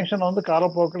 அந்த ரியாக்ஷன் வந்து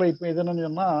காலப்போக்கில் இப்ப இது என்னன்னு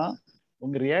சொன்னா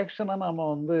உங்க ரியாக்ஷனை நாம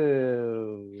வந்து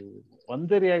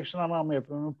வந்த ரியாக்ஷனை நாம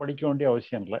எப்பவுமே படிக்க வேண்டிய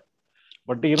அவசியம் இல்லை.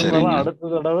 பட் இருந்தாலும் அடுத்த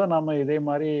தடவை நாம இதே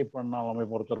மாதிரி பண்ணலாம்.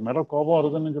 இப்போ ஒருத்தர் மேல கோபம்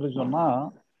வருதுன்னு சொல்லி சொன்னா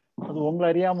அது உங்களை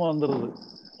அறியாம வந்துருது,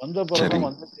 வந்த பிறகுதான்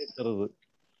வந்து சேர்த்துருது.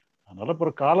 அதனால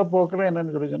இப்போ காலப்போக்கில்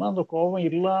என்னன்னு சொல்லி சொன்னா அந்த கோபம்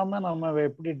இல்லாம நம்ம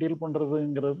எப்படி டீல்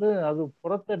பண்றதுங்கிறது அது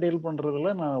புறத்தை டீல்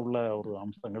பண்றதுல நான் உள்ள ஒரு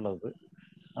அம்சங்கள் அது.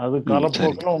 அது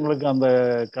காலப்போக்கில் உங்களுக்கு அந்த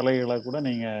கலைகளை கூட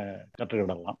நீங்க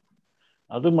கற்றுக்கிடலாம்.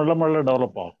 அது மெல்ல மெல்ல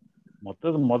டெவலப் ஆகும்.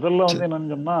 முதல்ல வந்து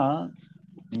என்னன்னு சொன்னா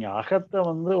நீங்க அகத்தை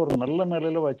வந்து ஒரு நல்ல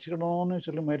நிலையில வச்சுக்கணும்னு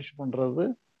சொல்லி முயற்சி பண்றது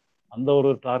அந்த ஒரு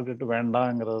டார்கெட்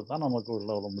வேண்டாங்கிறது தான் நமக்கு உள்ள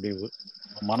ஒரு முடிவு.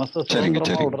 மனசை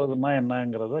சுதந்திரமா விடுறதுன்னா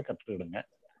என்னங்கிறத கற்றுக்கிடுங்க.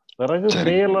 பிறகு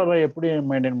செயலை எப்படி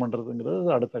மெயின்டைன்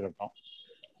பண்றதுங்கிறது அடுத்த கட்டம்.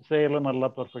 செயலை நல்லா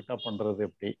பெர்ஃபெக்டா பண்றது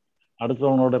எப்படி,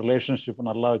 அடுத்தவங்களோட ரிலேஷன்ஷிப்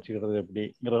நல்லா வச்சுக்கிறது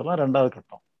எப்படிங்கிறதுலாம் ரெண்டாவது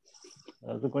கட்டம்.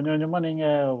 அது கொஞ்சம் கொஞ்சமா நீங்க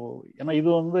ஏன்னா இது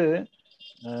வந்து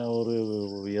ஒரு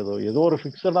ஏதோ ஒரு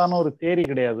ஃபிக்ஸடான ஒரு தேரி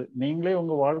கிடையாது. நீங்களே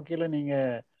உங்க வாழ்க்கையில நீங்க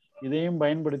இதையும்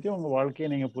பயன்படுத்தி உங்க வாழ்க்கையை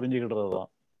நீங்க புரிஞ்சுக்கிடுறது தான்.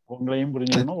 உங்களையும்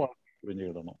புரிஞ்சுக்கணும், வாழ்க்கையை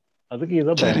புரிஞ்சுக்கிடணும். அதுக்கு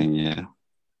இதை சரிங்க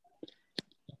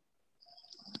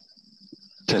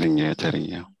சரிங்க சரி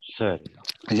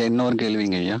ஐயா. இன்னொரு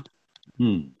கேள்விங்க ஐயா.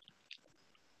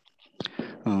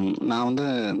 நான் வந்து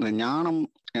இந்த ஞானம்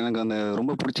எனக்கு அந்த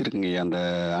ரொம்ப பிடிச்சிருக்குங்க ஐயா. அந்த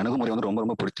அணுகுமுறை வந்து ரொம்ப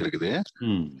ரொம்ப பிடிச்சிருக்குது.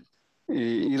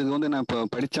 இதுக்கு வந்து நான் இப்போ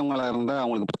படித்தவங்களா இருந்தால்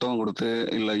அவங்களுக்கு புத்தகம் கொடுத்து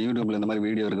இல்லை யூடியூப்ல இந்த மாதிரி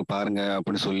வீடியோ இருக்கு பாருங்க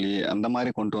அப்படின்னு சொல்லி அந்த மாதிரி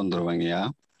கொண்டு வந்துருவாங்கய்யா.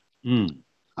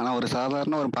 ஆனால் ஒரு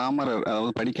சாதாரண ஒரு பாமரர்,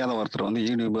 அதாவது படிக்காத ஒருத்தர் வந்து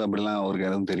யூடியூப் அப்படிலாம் அவருக்கு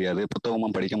எதுவும் தெரியாது,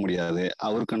 புத்தகமும் படிக்க முடியாது.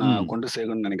 அவருக்கு நான் கொண்டு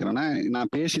சேர்க்கணும்னு நினைக்கிறேன்னா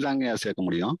நான் பேசிதாங்க சேர்க்க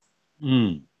முடியும்.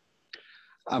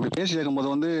 அப்படி பேசி சேர்க்கும் போது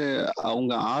வந்து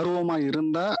அவங்க ஆர்வமா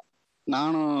இருந்தா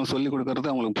நானும் சொல்லி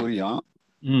கொடுக்கறது அவங்களுக்கு புரியும்.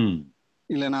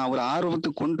 இல்லை நான் ஒரு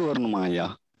ஆர்வத்துக்கு கொண்டு வரணுமா ஐயா?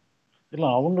 இல்ல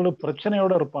அவங்களுக்கு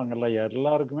பிரச்சனையோட இருப்பாங்கல்ல,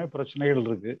 எல்லாருக்குமே பிரச்சனைகள்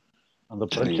இருக்கு. அந்த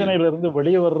பிரச்சனையில இருந்து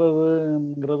வெளியே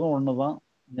வர்றதுங்கிறதும் ஒண்ணுதான்,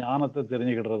 ஞானத்தை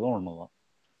தெரிஞ்சுக்கிடுறதும் ஒண்ணுதான்.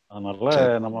 அதனால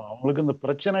நம்ம அவங்களுக்கு இந்த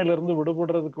பிரச்சனையில இருந்து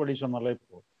விடுபடுறதுக்கு வழி சொன்னாலே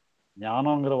இப்போ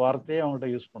ஞானங்கிற வார்த்தையே அவங்ககிட்ட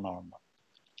யூஸ் பண்ண வேண்டாம்.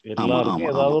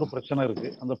 எல்லாருக்கும் ஏதாவது ஒரு பிரச்சனை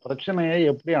இருக்கு, அந்த பிரச்சனையை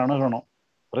எப்படி அணுகணும்,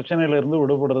 பிரச்சனையில இருந்து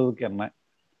விடுபடுறதுக்கு என்ன.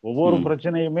 ஒவ்வொரு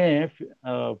பிரச்சனையுமே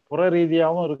புற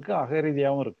ரீதியாகவும் இருக்கு, அக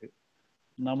ரீதியாகவும் இருக்கு.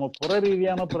 நம்ம புற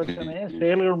ரீதியான பிரச்சனையை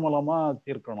செயல்கள் மூலமா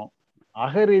தீர்க்கணும்,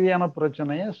 அக ரீதியான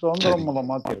பிரச்சனையை சுதந்திரம்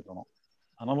மூலமா தீர்க்கணும்.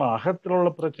 அதனால அகத்தில்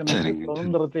உள்ள பிரச்சனைக்கு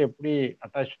சுதந்திரத்தை எப்படி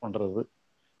அட்டாச் பண்றது,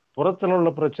 புறத்தில் உள்ள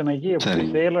பிரச்சனைக்கு எப்படி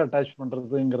செயலை அட்டாச்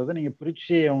பண்றதுங்கிறத நீங்க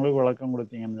பிரிச்சு அவங்களுக்கு விளக்கம்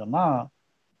கொடுத்தீங்கன்னு சொன்னா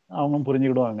அவங்க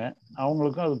புரிஞ்சுக்கிடுவாங்க,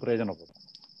 அவங்களுக்கும் அது பிரயோஜனப்படும்.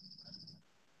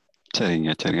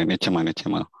 சரிங்க சரிங்க, நிச்சயமா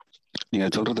நிச்சயமா. நீங்க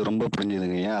சொல்றது ரொம்ப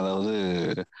புரிஞ்சுதுங்க. அதாவது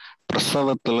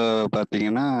பிரசவத்துல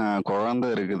பாத்தீங்கன்னா குழந்தை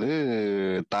இருக்குது,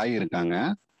 தாய் இருக்காங்க.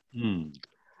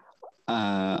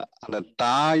 அந்த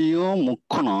தாயும்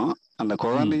முக்கணும், அந்த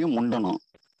குழந்தையும் முண்டணும்.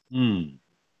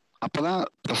 அப்பதான்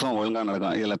பிரசவம் ஒழுங்கா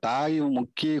நடக்கும். இதுல தாய்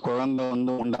முக்கி குழந்தை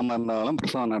முண்டாம இருந்தாலும்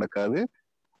பிரசவம் நடக்காது.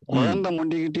 குழந்தை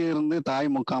முண்டிக்கிட்டே இருந்து தாய்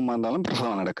முக்காம இருந்தாலும்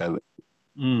பிரசவம் நடக்காது.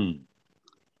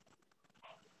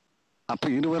 அப்ப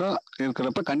இருவரும்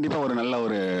இருக்கிறப்ப கண்டிப்பா ஒரு நல்ல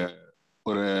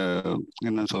ஒரு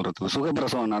என்ன சொல்றது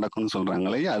சுகப்பிரசவம் நடக்கும்னு சொல்றாங்க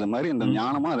இல்லையா? அது மாதிரி இந்த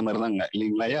ஞானமும் அது மாதிரிதாங்க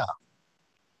இல்லைங்களாயா?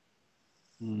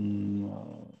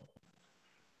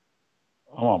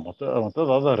 ஆமா,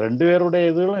 அதான் 2 பேருடைய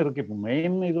இதுகளும் இருக்கு. இப்போ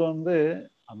மெயின் இது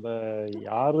அந்த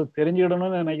யாரு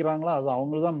தெரிஞ்சுக்கிடணும்னு நினைக்கிறாங்களோ அது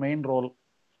அவங்களுக்கு தான் மெயின் ரோல்.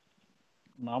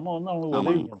 நாம அவங்களுக்கு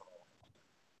உதவி பண்றோம்.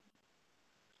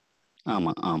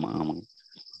 ஆமா ஆமா ஆமா.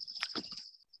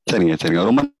 சரிங்க சரிங்க,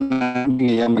 ரொம்ப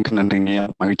நன்றிங்க, மிக்க நன்றிங்க,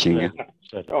 மகிழ்ச்சிங்க.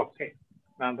 ஓகே,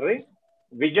 நன்றி.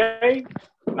 விஜய்,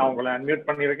 நான் உங்களை அன்மியூட்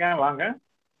பண்ணிருக்கேன், வாங்க.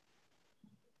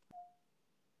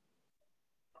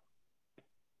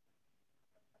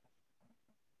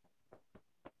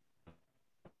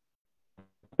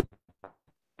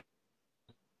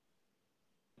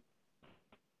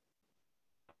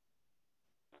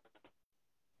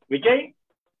 விஜய்,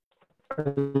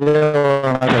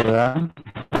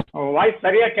 வாய்ஸ்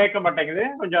சரியா கேட்க மாட்டேங்குது.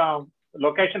 கொஞ்சம்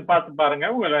லொகேஷன் பார்த்து பாருங்க,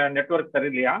 உங்க நெட்வொர்க்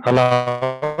சரியில்லையா? ஹலோ,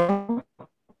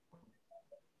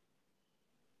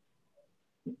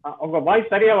 உங்க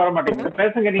வாய்ஸ் சரியா வர மாட்டேங்குது,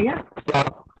 பேசுங்க நீங்க.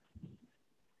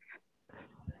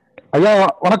 ஐயா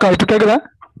வணக்கம், இப்ப கேக்குதா?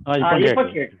 இப்ப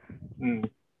கேக்குது.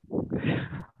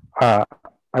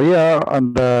 ஐயா,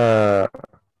 அந்த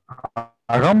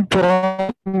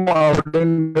அகம்புறம்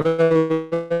அப்படிங்கிற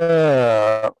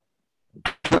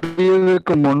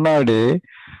புரியதுக்கு முன்னாடி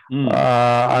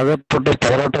அகப்பட்ட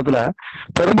போராட்டத்துல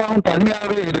பெரும்பாலும்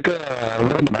தனியாவே இருக்க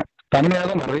விரும்பினேன். தனிமையா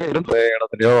தான் நிறைய இருந்த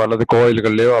இடத்துலயோ அல்லது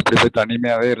கோயில்கள்லயோ அப்படி போய்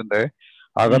தனிமையாவே இருந்து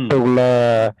அகத்துக்குள்ள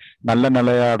நல்ல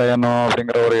நிலையை அடையணும்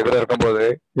அப்படிங்கிற ஒரு இதுல இருக்கும்போது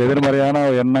எதிர்மறையான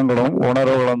எண்ணங்களும்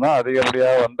உணர்வுகளும் தான்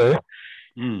அதிகப்படியா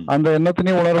அந்த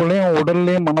எண்ணத்தினையும் உணர்வுகளையும்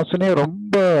உடல்லையும் மனசுலையும்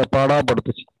ரொம்ப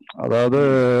பாடாப்படுத்துச்சு. அதாவது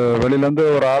வெளியில இருந்து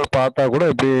ஒரு ஆள் பார்த்தா கூட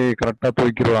எப்படி கரெக்டா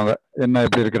தூக்கிடுவாங்க, என்ன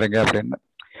எப்படி இருக்கிறீங்க அப்படின்னு.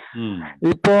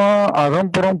 இப்போ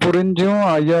அகம்புறம் புரிஞ்சும்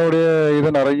ஐயாவுடைய இது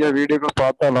நிறைய வீடியோக்கள்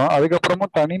பார்த்தாலும்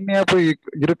அதுக்கப்புறமும் தனிமையா போய்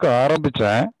இருக்க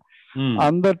ஆரம்பிச்சேன்.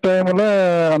 அந்த டைம்ல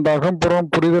அந்த அகம்புறம்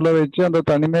புரிதலை வச்சு அந்த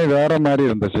தனிமை வேற மாதிரி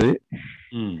இருந்துச்சு.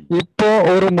 இப்போ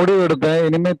ஒரு முடிவு எடுத்தேன்,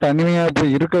 இனிமே தனிமையா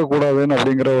போய் இருக்க கூடாதுன்னு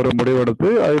அப்படிங்கிற ஒரு முடிவு எடுத்து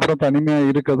அதுக்கப்புறம் தனிமையா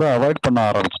இருக்கதை அவாய்ட் பண்ண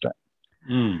ஆரம்பிச்சிட்டேன்.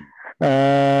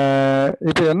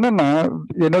 இப்ப என்னன்னா,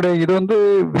 என்னுடைய இது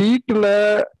வீட்டுல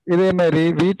இதே மாதிரி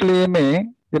வீட்லயுமே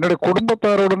என்னுடைய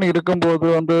குடும்பத்தாரோட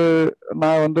இருக்கும்போது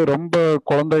நான் ரொம்ப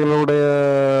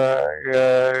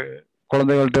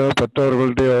குழந்தைகள்கிட்டயோ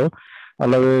பெற்றோர்கள்ட்டையோ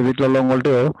அல்லது வீட்டுல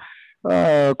உள்ளவங்கள்ட்டையோ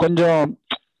கொஞ்சம்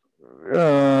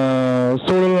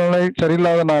சூழ்நிலை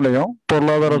சரியில்லாதனாலையும்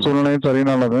பொருளாதார சூழ்நிலை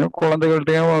சரியில்லாதனாலையும்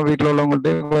குழந்தைகள்ட்டையும் வீட்டுல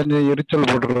உள்ளவங்கள்ட்டையும் கொஞ்சம் எரிச்சல்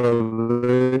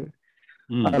போடுறது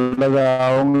அல்லது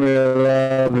அவங்க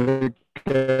ஏதாவது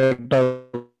கேட்ட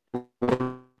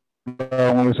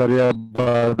அவங்களுக்கு சரியா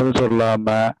பதில் சொல்லாம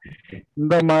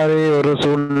இந்த மாதிரி ஒரு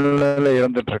சூழ்நிலையில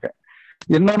இருந்துட்டு இருக்கேன்.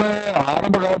 இன்னொன்னு,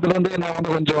 ஆரம்ப காலத்துல நான்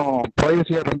கொஞ்சம்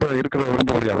பிரைவசியா ரொம்ப இருக்கிற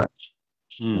விரும்ப முடியாது.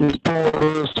 இப்போ ஒரு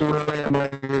சூழ்நிலை எங்க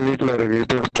வீட்டுல இருக்கு,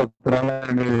 இப்போ 10 நாளா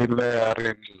எங்க வீட்டுல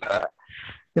யாரும் இல்லை.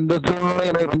 இந்த சூழ்நிலை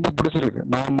எனக்கு ரொம்ப பிடிச்சிருக்கு,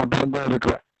 நான் மட்டும்தான்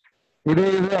இருக்கிறேன். இது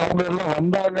அவங்க எல்லாம்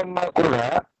வந்தாங்கன்னா கூட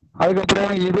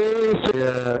அதுக்கப்புறம் இதே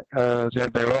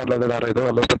சேட்டைகளோ அல்லது வேற ஏதோ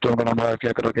அல்லது பெற்றவங்க நம்ம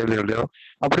கேட்கற கேள்விகளையோ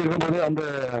அப்படி இருக்கும்போது அந்த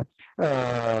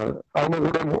அவங்க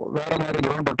கூட வேற மாதிரி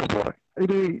முரண்பட்டு போறேன்.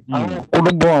 இது அவங்க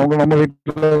குடும்பம், அவங்க நம்ம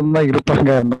வீட்டுல தான்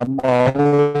இருப்பாங்க, நம்ம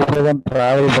அவங்களதான்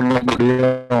டிராவல் பண்ண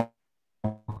முடியும்,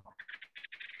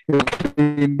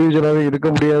 இண்டிவிஜுவலாவே இருக்க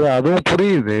முடியாது, அதுவும்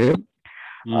புரியுது.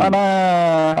 ஆனா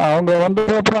அவங்க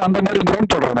வந்ததுக்கப்புறம் அந்த மாதிரி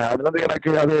முரண்படுறேன். அதுல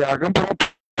எனக்கு அது அகம்புறம்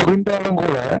புரிந்தாலும்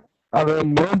கூட அதை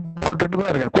முரண்பட்டுட்டு தான்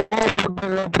இருக்கேன்.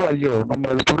 கோவப்பட்டதுக்கு அப்புறம் ஐயோ நம்ம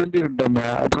அதை புரிஞ்சுக்கிட்டோமே,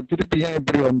 அப்புறம் திருப்பி ஏன்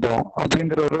இப்படி வந்தோம்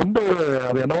அப்படிங்கிற ரொம்ப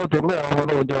அது என்னவோ தெரியல.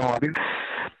 அவங்க கொஞ்சம்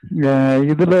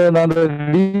இதுல நான்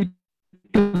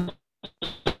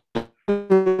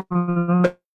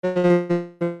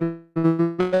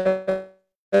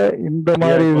இந்த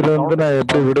மாதிரி இதுல நான்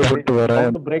எப்படி விடுபட்டு வரேன்?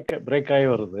 பிரேக் ஆகி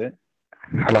வருது.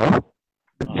 ஹலோ,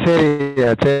 சரி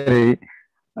சரி,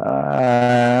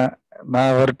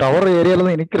 நான் ஒரு டவர் ஏரியால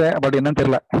தான் நிக்கிறேன், பட் என்னன்னு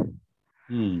தெரியல.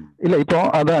 இல்ல இப்போ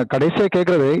அதான் கடைசியா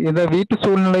கேக்குறது, இந்த வீட்டு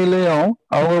சூழ்நிலையிலயும்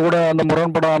அவங்க கூட அந்த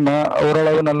முரண்படாம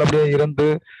ஓரளவு நல்லபடியா இருந்து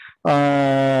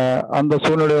அந்த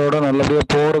சூழ்நிலையோட நல்லபடியா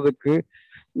போறதுக்கு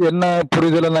என்ன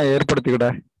புரிதலை நான்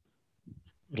ஏற்படுத்திக்கிட்டேன்?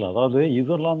 இல்ல, அதாவது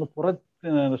இதெல்லாம் புற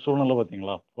சூழ்நிலை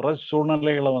பாத்தீங்களா, புற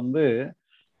சூழ்நிலைகளை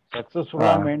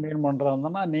சக்சஸ்ஃபுல்லா மெயின்டைன்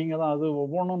பண்றாங்கன்னா நீங்க தான் அது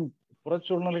ஒவ்வொன்றும்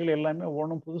புறச்சூழ்நிலைகள் எல்லாமே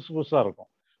ஒவ்வொன்றும் புதுசு புதுசாக இருக்கும்.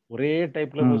 ஒரே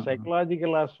டைப்ல இப்போ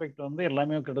சைக்கலாஜிக்கல் ஆஸ்பெக்ட் வந்து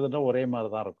எல்லாமே கிட்டத்தட்ட ஒரே மாதிரி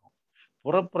தான் இருக்கும்.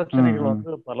 புறப்பிரச்சனைகள்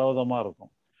வந்து பலவிதமாக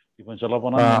இருக்கும். இப்போ சொல்ல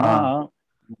போனா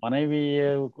மனைவியை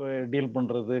டீல்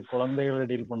பண்றது, குழந்தைகளை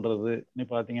டீல் பண்றது நீ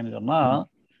பார்த்தீங்கன்னு சொன்னா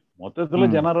மொத்தத்துல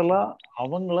ஜெனரலா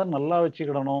அவங்கள நல்லா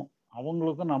வச்சுக்கிடணும்,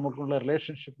 அவங்களுக்கும் நமக்குள்ள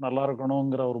ரிலேஷன்ஷிப் நல்லா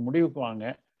இருக்கணுங்கிற ஒரு முடிவுக்கு வாங்க.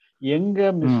 எங்க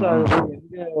மிஸ் ஆகுது,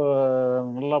 எங்க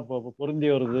நல்லா பொருந்தி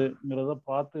வருதுங்கிறத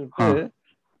பார்த்துக்கிட்டு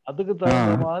அதுக்கு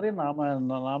தகுந்த மாதிரி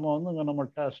நாம வந்து நம்ம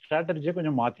ஸ்ட்ராட்டஜியை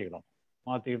கொஞ்சம்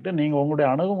மாத்திக்கிட்டு நீங்க உங்களுடைய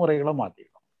அணுகுமுறைகளை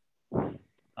மாத்திக்கணும்.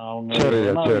 அவங்க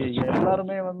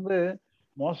எல்லாருமே வந்து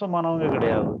மோசமானவங்க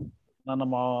கிடையாது.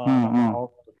 நம்ம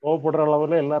கோவப்படுற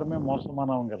அளவுல எல்லாருமே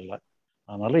மோசமானவங்க இல்லை.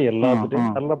 அதனால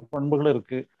எல்லாத்துட்டையும் நல்ல பண்புகள்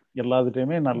இருக்கு,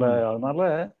 எல்லாத்துட்டையுமே நல்ல. அதனால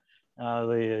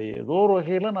அது ஏதோ ஒரு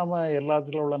வகையில நம்ம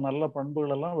எல்லாத்துல உள்ள நல்ல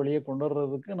பண்புகள் எல்லாம் வெளியே கொண்டு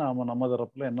வர்றதுக்கு நம்ம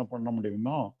தரப்புல என்ன பண்ண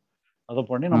முடியுமோ அதை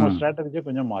பண்ணி நம்ம ஸ்ட்ராட்டஜியை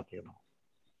கொஞ்சம் மாத்திக்கணும்.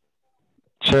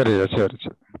 சரி சரி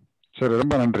சரி சரி,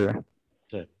 ரொம்ப நன்றி.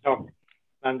 சரி,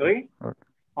 நன்றி.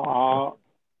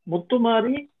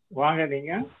 முத்துமாரி வாங்க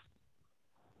நீங்க.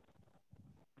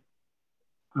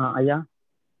 ஐயா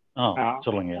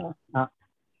சொல்லுங்க.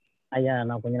 ஐயா,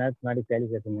 நான் கொஞ்ச நேரத்துக்கு முன்னாடி கேள்வி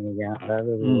கேட்டிருந்தேங்க.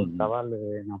 அதாவது சவால்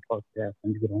நான் அப்பா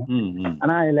செஞ்சுக்கிறேன்.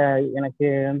 ஆனா இதுல எனக்கு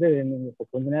வந்து நீங்க இப்போ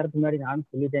கொஞ்ச நேரத்துக்கு முன்னாடி நானும்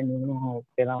சொல்லிட்டேன், நீங்களும்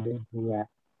ஓகே தான் அப்படின்னு சொன்னீங்க.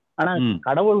 ஆனா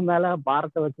கடவுள் மேல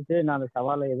பாரத்தை வச்சுட்டு நான் அந்த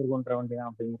சவாலை எதிர்கொண்ட வேண்டியதான்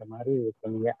அப்படிங்கிற மாதிரி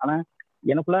சொன்னீங்க. ஆனா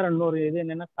எனக்குள்ளார இன்னொரு இது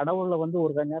என்னன்னா, கடவுள்ல வந்து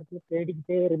ஒரு நேரத்துல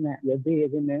தேடிக்கிட்டே இருந்தேன்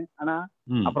எதுன்னு. ஆனா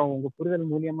அப்புறம் உங்க புரிதல்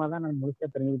மூலியமா தான் நான் முழுசா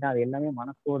தெரிஞ்சுக்கிட்டேன். அது எல்லாமே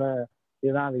மனசோட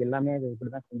இதுதான், அது எல்லாமே அது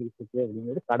இப்படிதான் செஞ்சுக்கிட்டு இருக்கு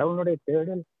அப்படிங்கிறது கடவுளுடைய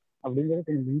தேடல் அப்படிங்கிறது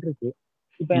கொஞ்சம் நின்றுச்சு.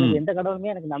 இப்ப எனக்கு எந்த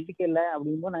கடவுளுமே எனக்கு நம்பிக்கை இல்லை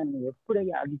அப்படிங்கும்போது நான் எப்படி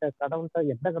அந்த கடவுள்கிட்ட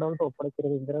எந்த கடவுள்கிட்ட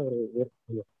ஒப்படைக்கிறதுங்கிற ஒரு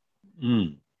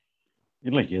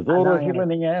இல்ல ஏதோ ஒரு வகையில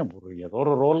நீங்க ஏதோ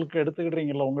ஒரு ரோலுக்கு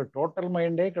எடுத்துக்கிட்டீங்கல்ல, உங்க டோட்டல்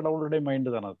மைண்டே கடவுளுடைய மைண்டு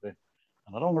தானே அது.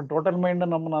 அதனால உங்க டோட்டல் மைண்டை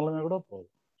நம்மனாலுமே கூட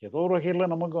போதும். ஏதோ ஒரு வகையில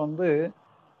நமக்கு வந்து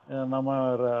நம்ம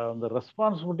அந்த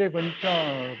ரெஸ்பான்சிபிலிட்டியை கொஞ்சம்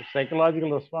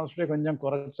சைக்கலாஜிக்கல் ரெஸ்பான்சிபிலிட்டியை கொஞ்சம்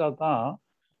குறைச்சா தான்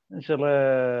சில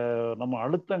நம்ம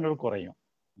அழுத்தங்கள் குறையும்.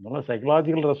 அதனால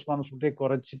சைக்கலாஜிக்கல் ரெஸ்பான்சிபிலிட்டியை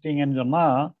குறைச்சிட்டிங்கன்னு சொன்னா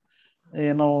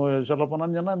என்ன சொல்ல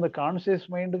போனான்னு சொன்னா இந்த கான்சியஸ்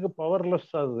மைண்டுக்கு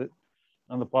பவர்லெஸ் ஆகுது.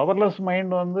 அந்த பவர்லெஸ்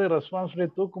மைண்ட் வந்து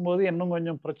ரெஸ்பான்சிபிலிட்டி தூக்கும் போது இன்னும்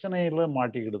கொஞ்சம் பிரச்சனையில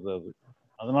மாட்டிக்கிடுது அது.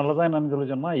 அதனாலதான் என்னன்னு சொல்லி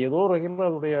சொன்னா ஏதோ ஒரு வகையில்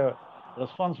அதோடைய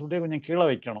ரெஸ்பான்சிபிலிட்டியை கொஞ்சம் கீழே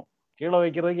வைக்கணும். கீழே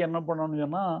வைக்கிறதுக்கு என்ன பண்ணணும்னு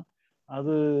சொன்னா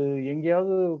அது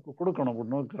எங்கேயாவது கொடுக்கணும்.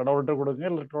 கடவுள்கிட்ட கொடுங்க,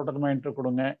 இல்லை டோட்டல் மைண்ட்டை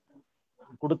கொடுங்க.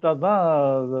 கொடுத்தா தான்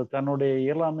தன்னுடைய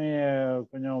இயலாமையை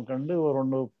கொஞ்சம் கண்டு ஒரு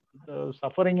ஒன்று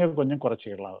சஃபரிங்கை கொஞ்சம்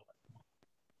குறைச்சிக்கலாம்.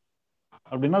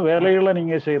 அப்படின்னா வேலைகளை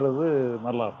நீங்க செய்யறது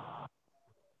நல்லா இருக்கும்.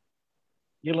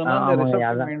 இல்லைன்னா இந்த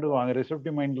ரிசப்டிவ் மைண்டு வாங்க.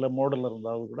 ரிசப்டிவ் மைண்ட்ல மோடல்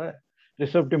இருந்தாலும் கூட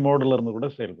ரிசப்டிவ் மோடல் இருந்து கூட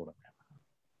செயல்படுங்க.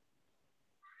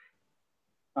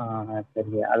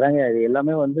 சரி, அதாங்க இது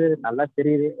எல்லாமே வந்து நல்லா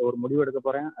தெரியுது. ஒரு முடிவு எடுக்க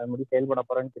போறேன், அது முடிவு செயல்பட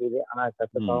போறேன்னு தெரியுது. ஆனா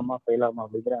சக்சஸ் ஃபெயில் ஆகுமா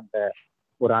அப்படிங்கிற அந்த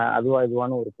ஒரு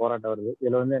இதுவான ஒரு போராட்டம் வருது.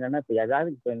 இதுல வந்து என்னன்னா, இப்ப ஏதாவது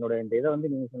இப்ப என்னோட இந்த இதை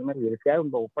வந்து நீங்க சொன்ன மாதிரி எதுக்காக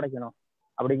இப்ப ஒப்படைக்கணும்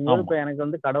அப்படிங்கும்போது இப்ப எனக்கு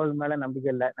வந்து கடவுள் மேல நம்பிக்கை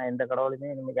இல்லை. நான் எந்த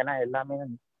கடவுளுமே ஏன்னா எல்லாமே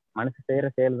மனசு செய்யற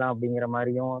செயல் தான் அப்படிங்கிற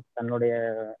மாதிரியும் தன்னுடைய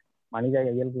மனித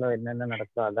இயல்புல என்னென்ன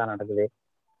நடக்குதோ அதான் நடக்குது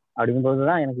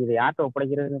அப்படிங்கும்போதுதான் எனக்கு இது யார்கிட்ட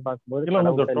ஒப்படைக்கிறதுன்னு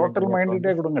பார்க்கும்போது டோட்டல்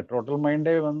மைண்டே கொடுங்க. டோட்டல்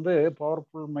மைண்டே வந்து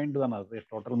பவர்ஃபுல் மைண்டு தானே அது.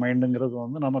 டோட்டல் மைண்டுங்கிறது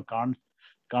வந்து நம்ம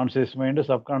conscious mind,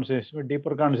 subconscious mind,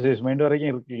 deeper conscious mind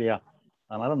வரைக்கும் இருக்கு இல்லையா.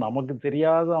 அதனால நமக்கு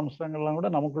தெரியாத அம்சங்கள்லாம் கூட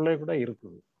நமக்குள்ளே கூட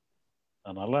இருக்குது.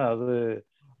 அதனால அது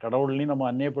கடவுள்லையும் நம்ம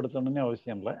அந்நியப்படுத்தணும்னு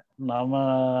அவசியம் இல்லை.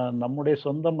 நம்முடைய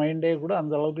சொந்த மைண்டே கூட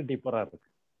அந்த அளவுக்கு டீப்பரா இருக்கு.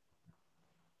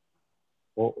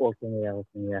 ஓகேங்கய்யா,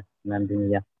 ஓகேங்கய்யா,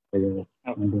 நன்றிங்கய்யா.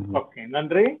 ஓகே,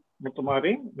 நன்றி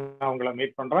முத்துமாரி. நான் உங்களை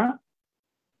மீட் பண்றேன்.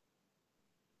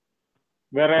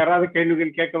 வேற யாராவது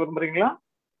கேள்விகள் கேட்க விரும்புறீங்களா?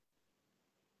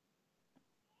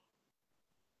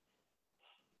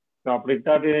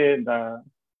 அப்படித்தான் இந்த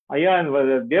ஐயா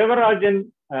தேவராஜன்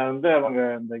வந்து அவங்க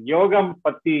இந்த யோகம்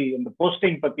பத்தி இந்த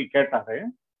போஸ்டிங் பத்தி கேட்டாரு.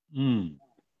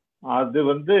 அது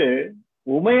வந்து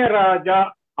உமையராஜா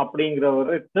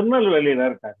அப்படிங்கிறவரு திருநெல்வேலியில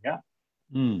இருக்காங்க.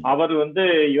 அவர் வந்து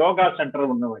யோகா சென்டர்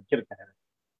ஒண்ணு வச்சிருக்காரு.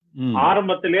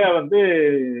 ஆரம்பத்திலேயே வந்து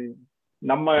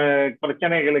நம்ம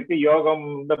பிரச்சனைகளுக்கு யோகம்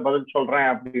பதில் சொல்றேன்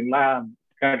அப்படின்லாம்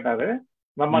கேட்டாரு.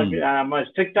 நம்ம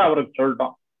ஸ்ட்ரிக்டா அவருக்கு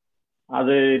சொல்லிட்டோம்,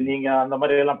 அது நீங்க அந்த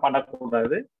மாதிரி எல்லாம்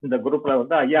பண்ணக்கூடாது, இந்த குரூப்ல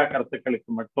வந்து ஐயா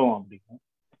கருத்துக்களுக்கு மட்டும் அப்படின்னு.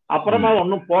 அப்புறமா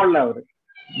ஒன்னும் போடல அவரு.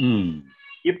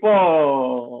 இப்போ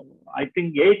I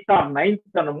think 8th or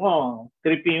 9th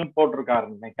திருப்பியும்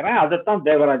போட்டிருக்காருன்னு நினைக்கிறேன். அதைத்தான்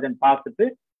தேவராஜன் பார்த்துட்டு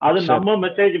அது நம்ம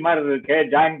மெசேஜ் மாதிரி இருக்கே,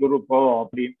 ஜாயின் குரூப்போ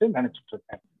அப்படின்ட்டு நினைச்சிட்டு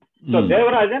இருக்காரு. ஸோ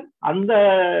தேவராஜன் அந்த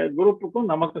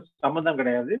குரூப்புக்கும் நமக்கு சம்மந்தம்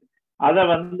கிடையாது. அதை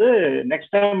வந்து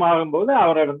நெக்ஸ்ட் டைம் ஆகும்போது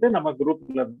அவரை வந்து நம்ம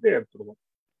குரூப்ல இருந்து எடுத்துருவோம்.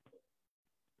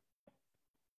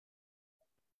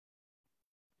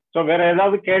 ஸோ வேற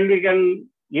ஏதாவது கேள்விகள்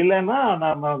இல்லைன்னா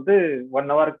நம்ம வந்து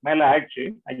 1 ஹவருக்கு மேல ஆயிடுச்சு,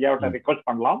 ஐயாவிட்ட ரிக்வெஸ்ட்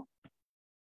பண்ணலாம்.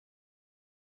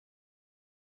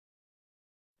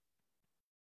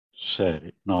 சரி,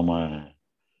 நாம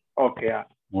ஓகே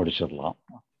முடிச்சிடலாம்.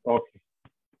 ஓகே.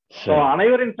 ஸோ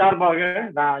அனைவரின் சார்பாக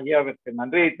நான் ஐயாவிற்கு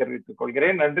நன்றியை தெரிவித்துக்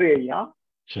கொள்கிறேன். நன்றி ஐயா.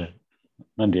 சரி,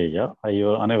 நன்றி ஐயா.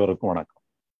 ஐயோ, அனைவருக்கும்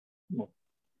வணக்கம்.